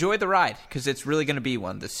 Just enjoy the ride, because it's really going to be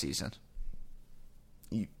one this season.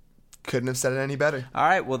 You couldn't have said it any better. All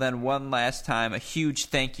right, well then, one last time, a huge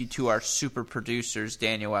thank you to our super producers,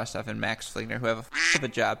 Daniel Westhoff and Max Fligner, who have a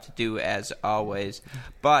job to do as always.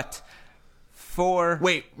 But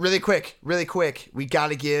wait, really quick, we got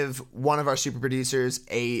to give one of our super producers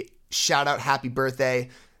a shout out, happy birthday.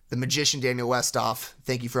 The magician Daniel Westhoff,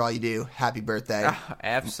 thank you for all you do. Happy birthday.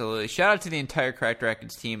 Absolutely. Shout out to the entire Cracked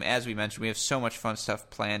Racquets team. As we mentioned, we have so much fun stuff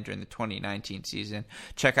planned during the 2019 season.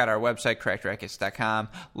 Check out our website, crackedrackets.com.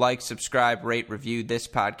 Like, subscribe, rate, review this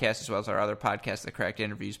podcast as well as our other podcast, the Cracked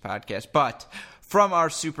Interviews podcast. But from our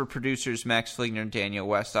super producers, Max Fligner and Daniel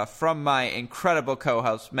Westhoff, from my incredible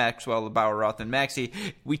co-hosts, Maxwell Lebauer-Roth and Maxie,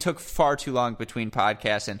 we took far too long between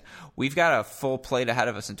podcasts, and we've got a full plate ahead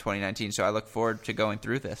of us in 2019, so I look forward to going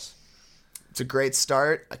through this. It's a great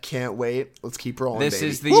start. I can't wait. Let's keep rolling, This baby.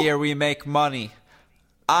 Is the year we make money.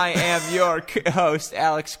 I am your host,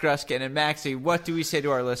 Alex Gruskin, and Maxie, what do we say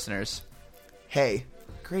to our listeners? Hey,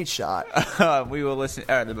 great shot. We will listen...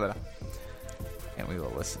 And we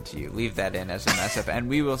will listen to you. Leave that in as a mess up. And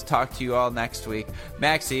we will talk to you all next week.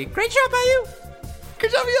 Maxie, great job by you.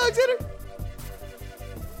 Good job by you, Alexander.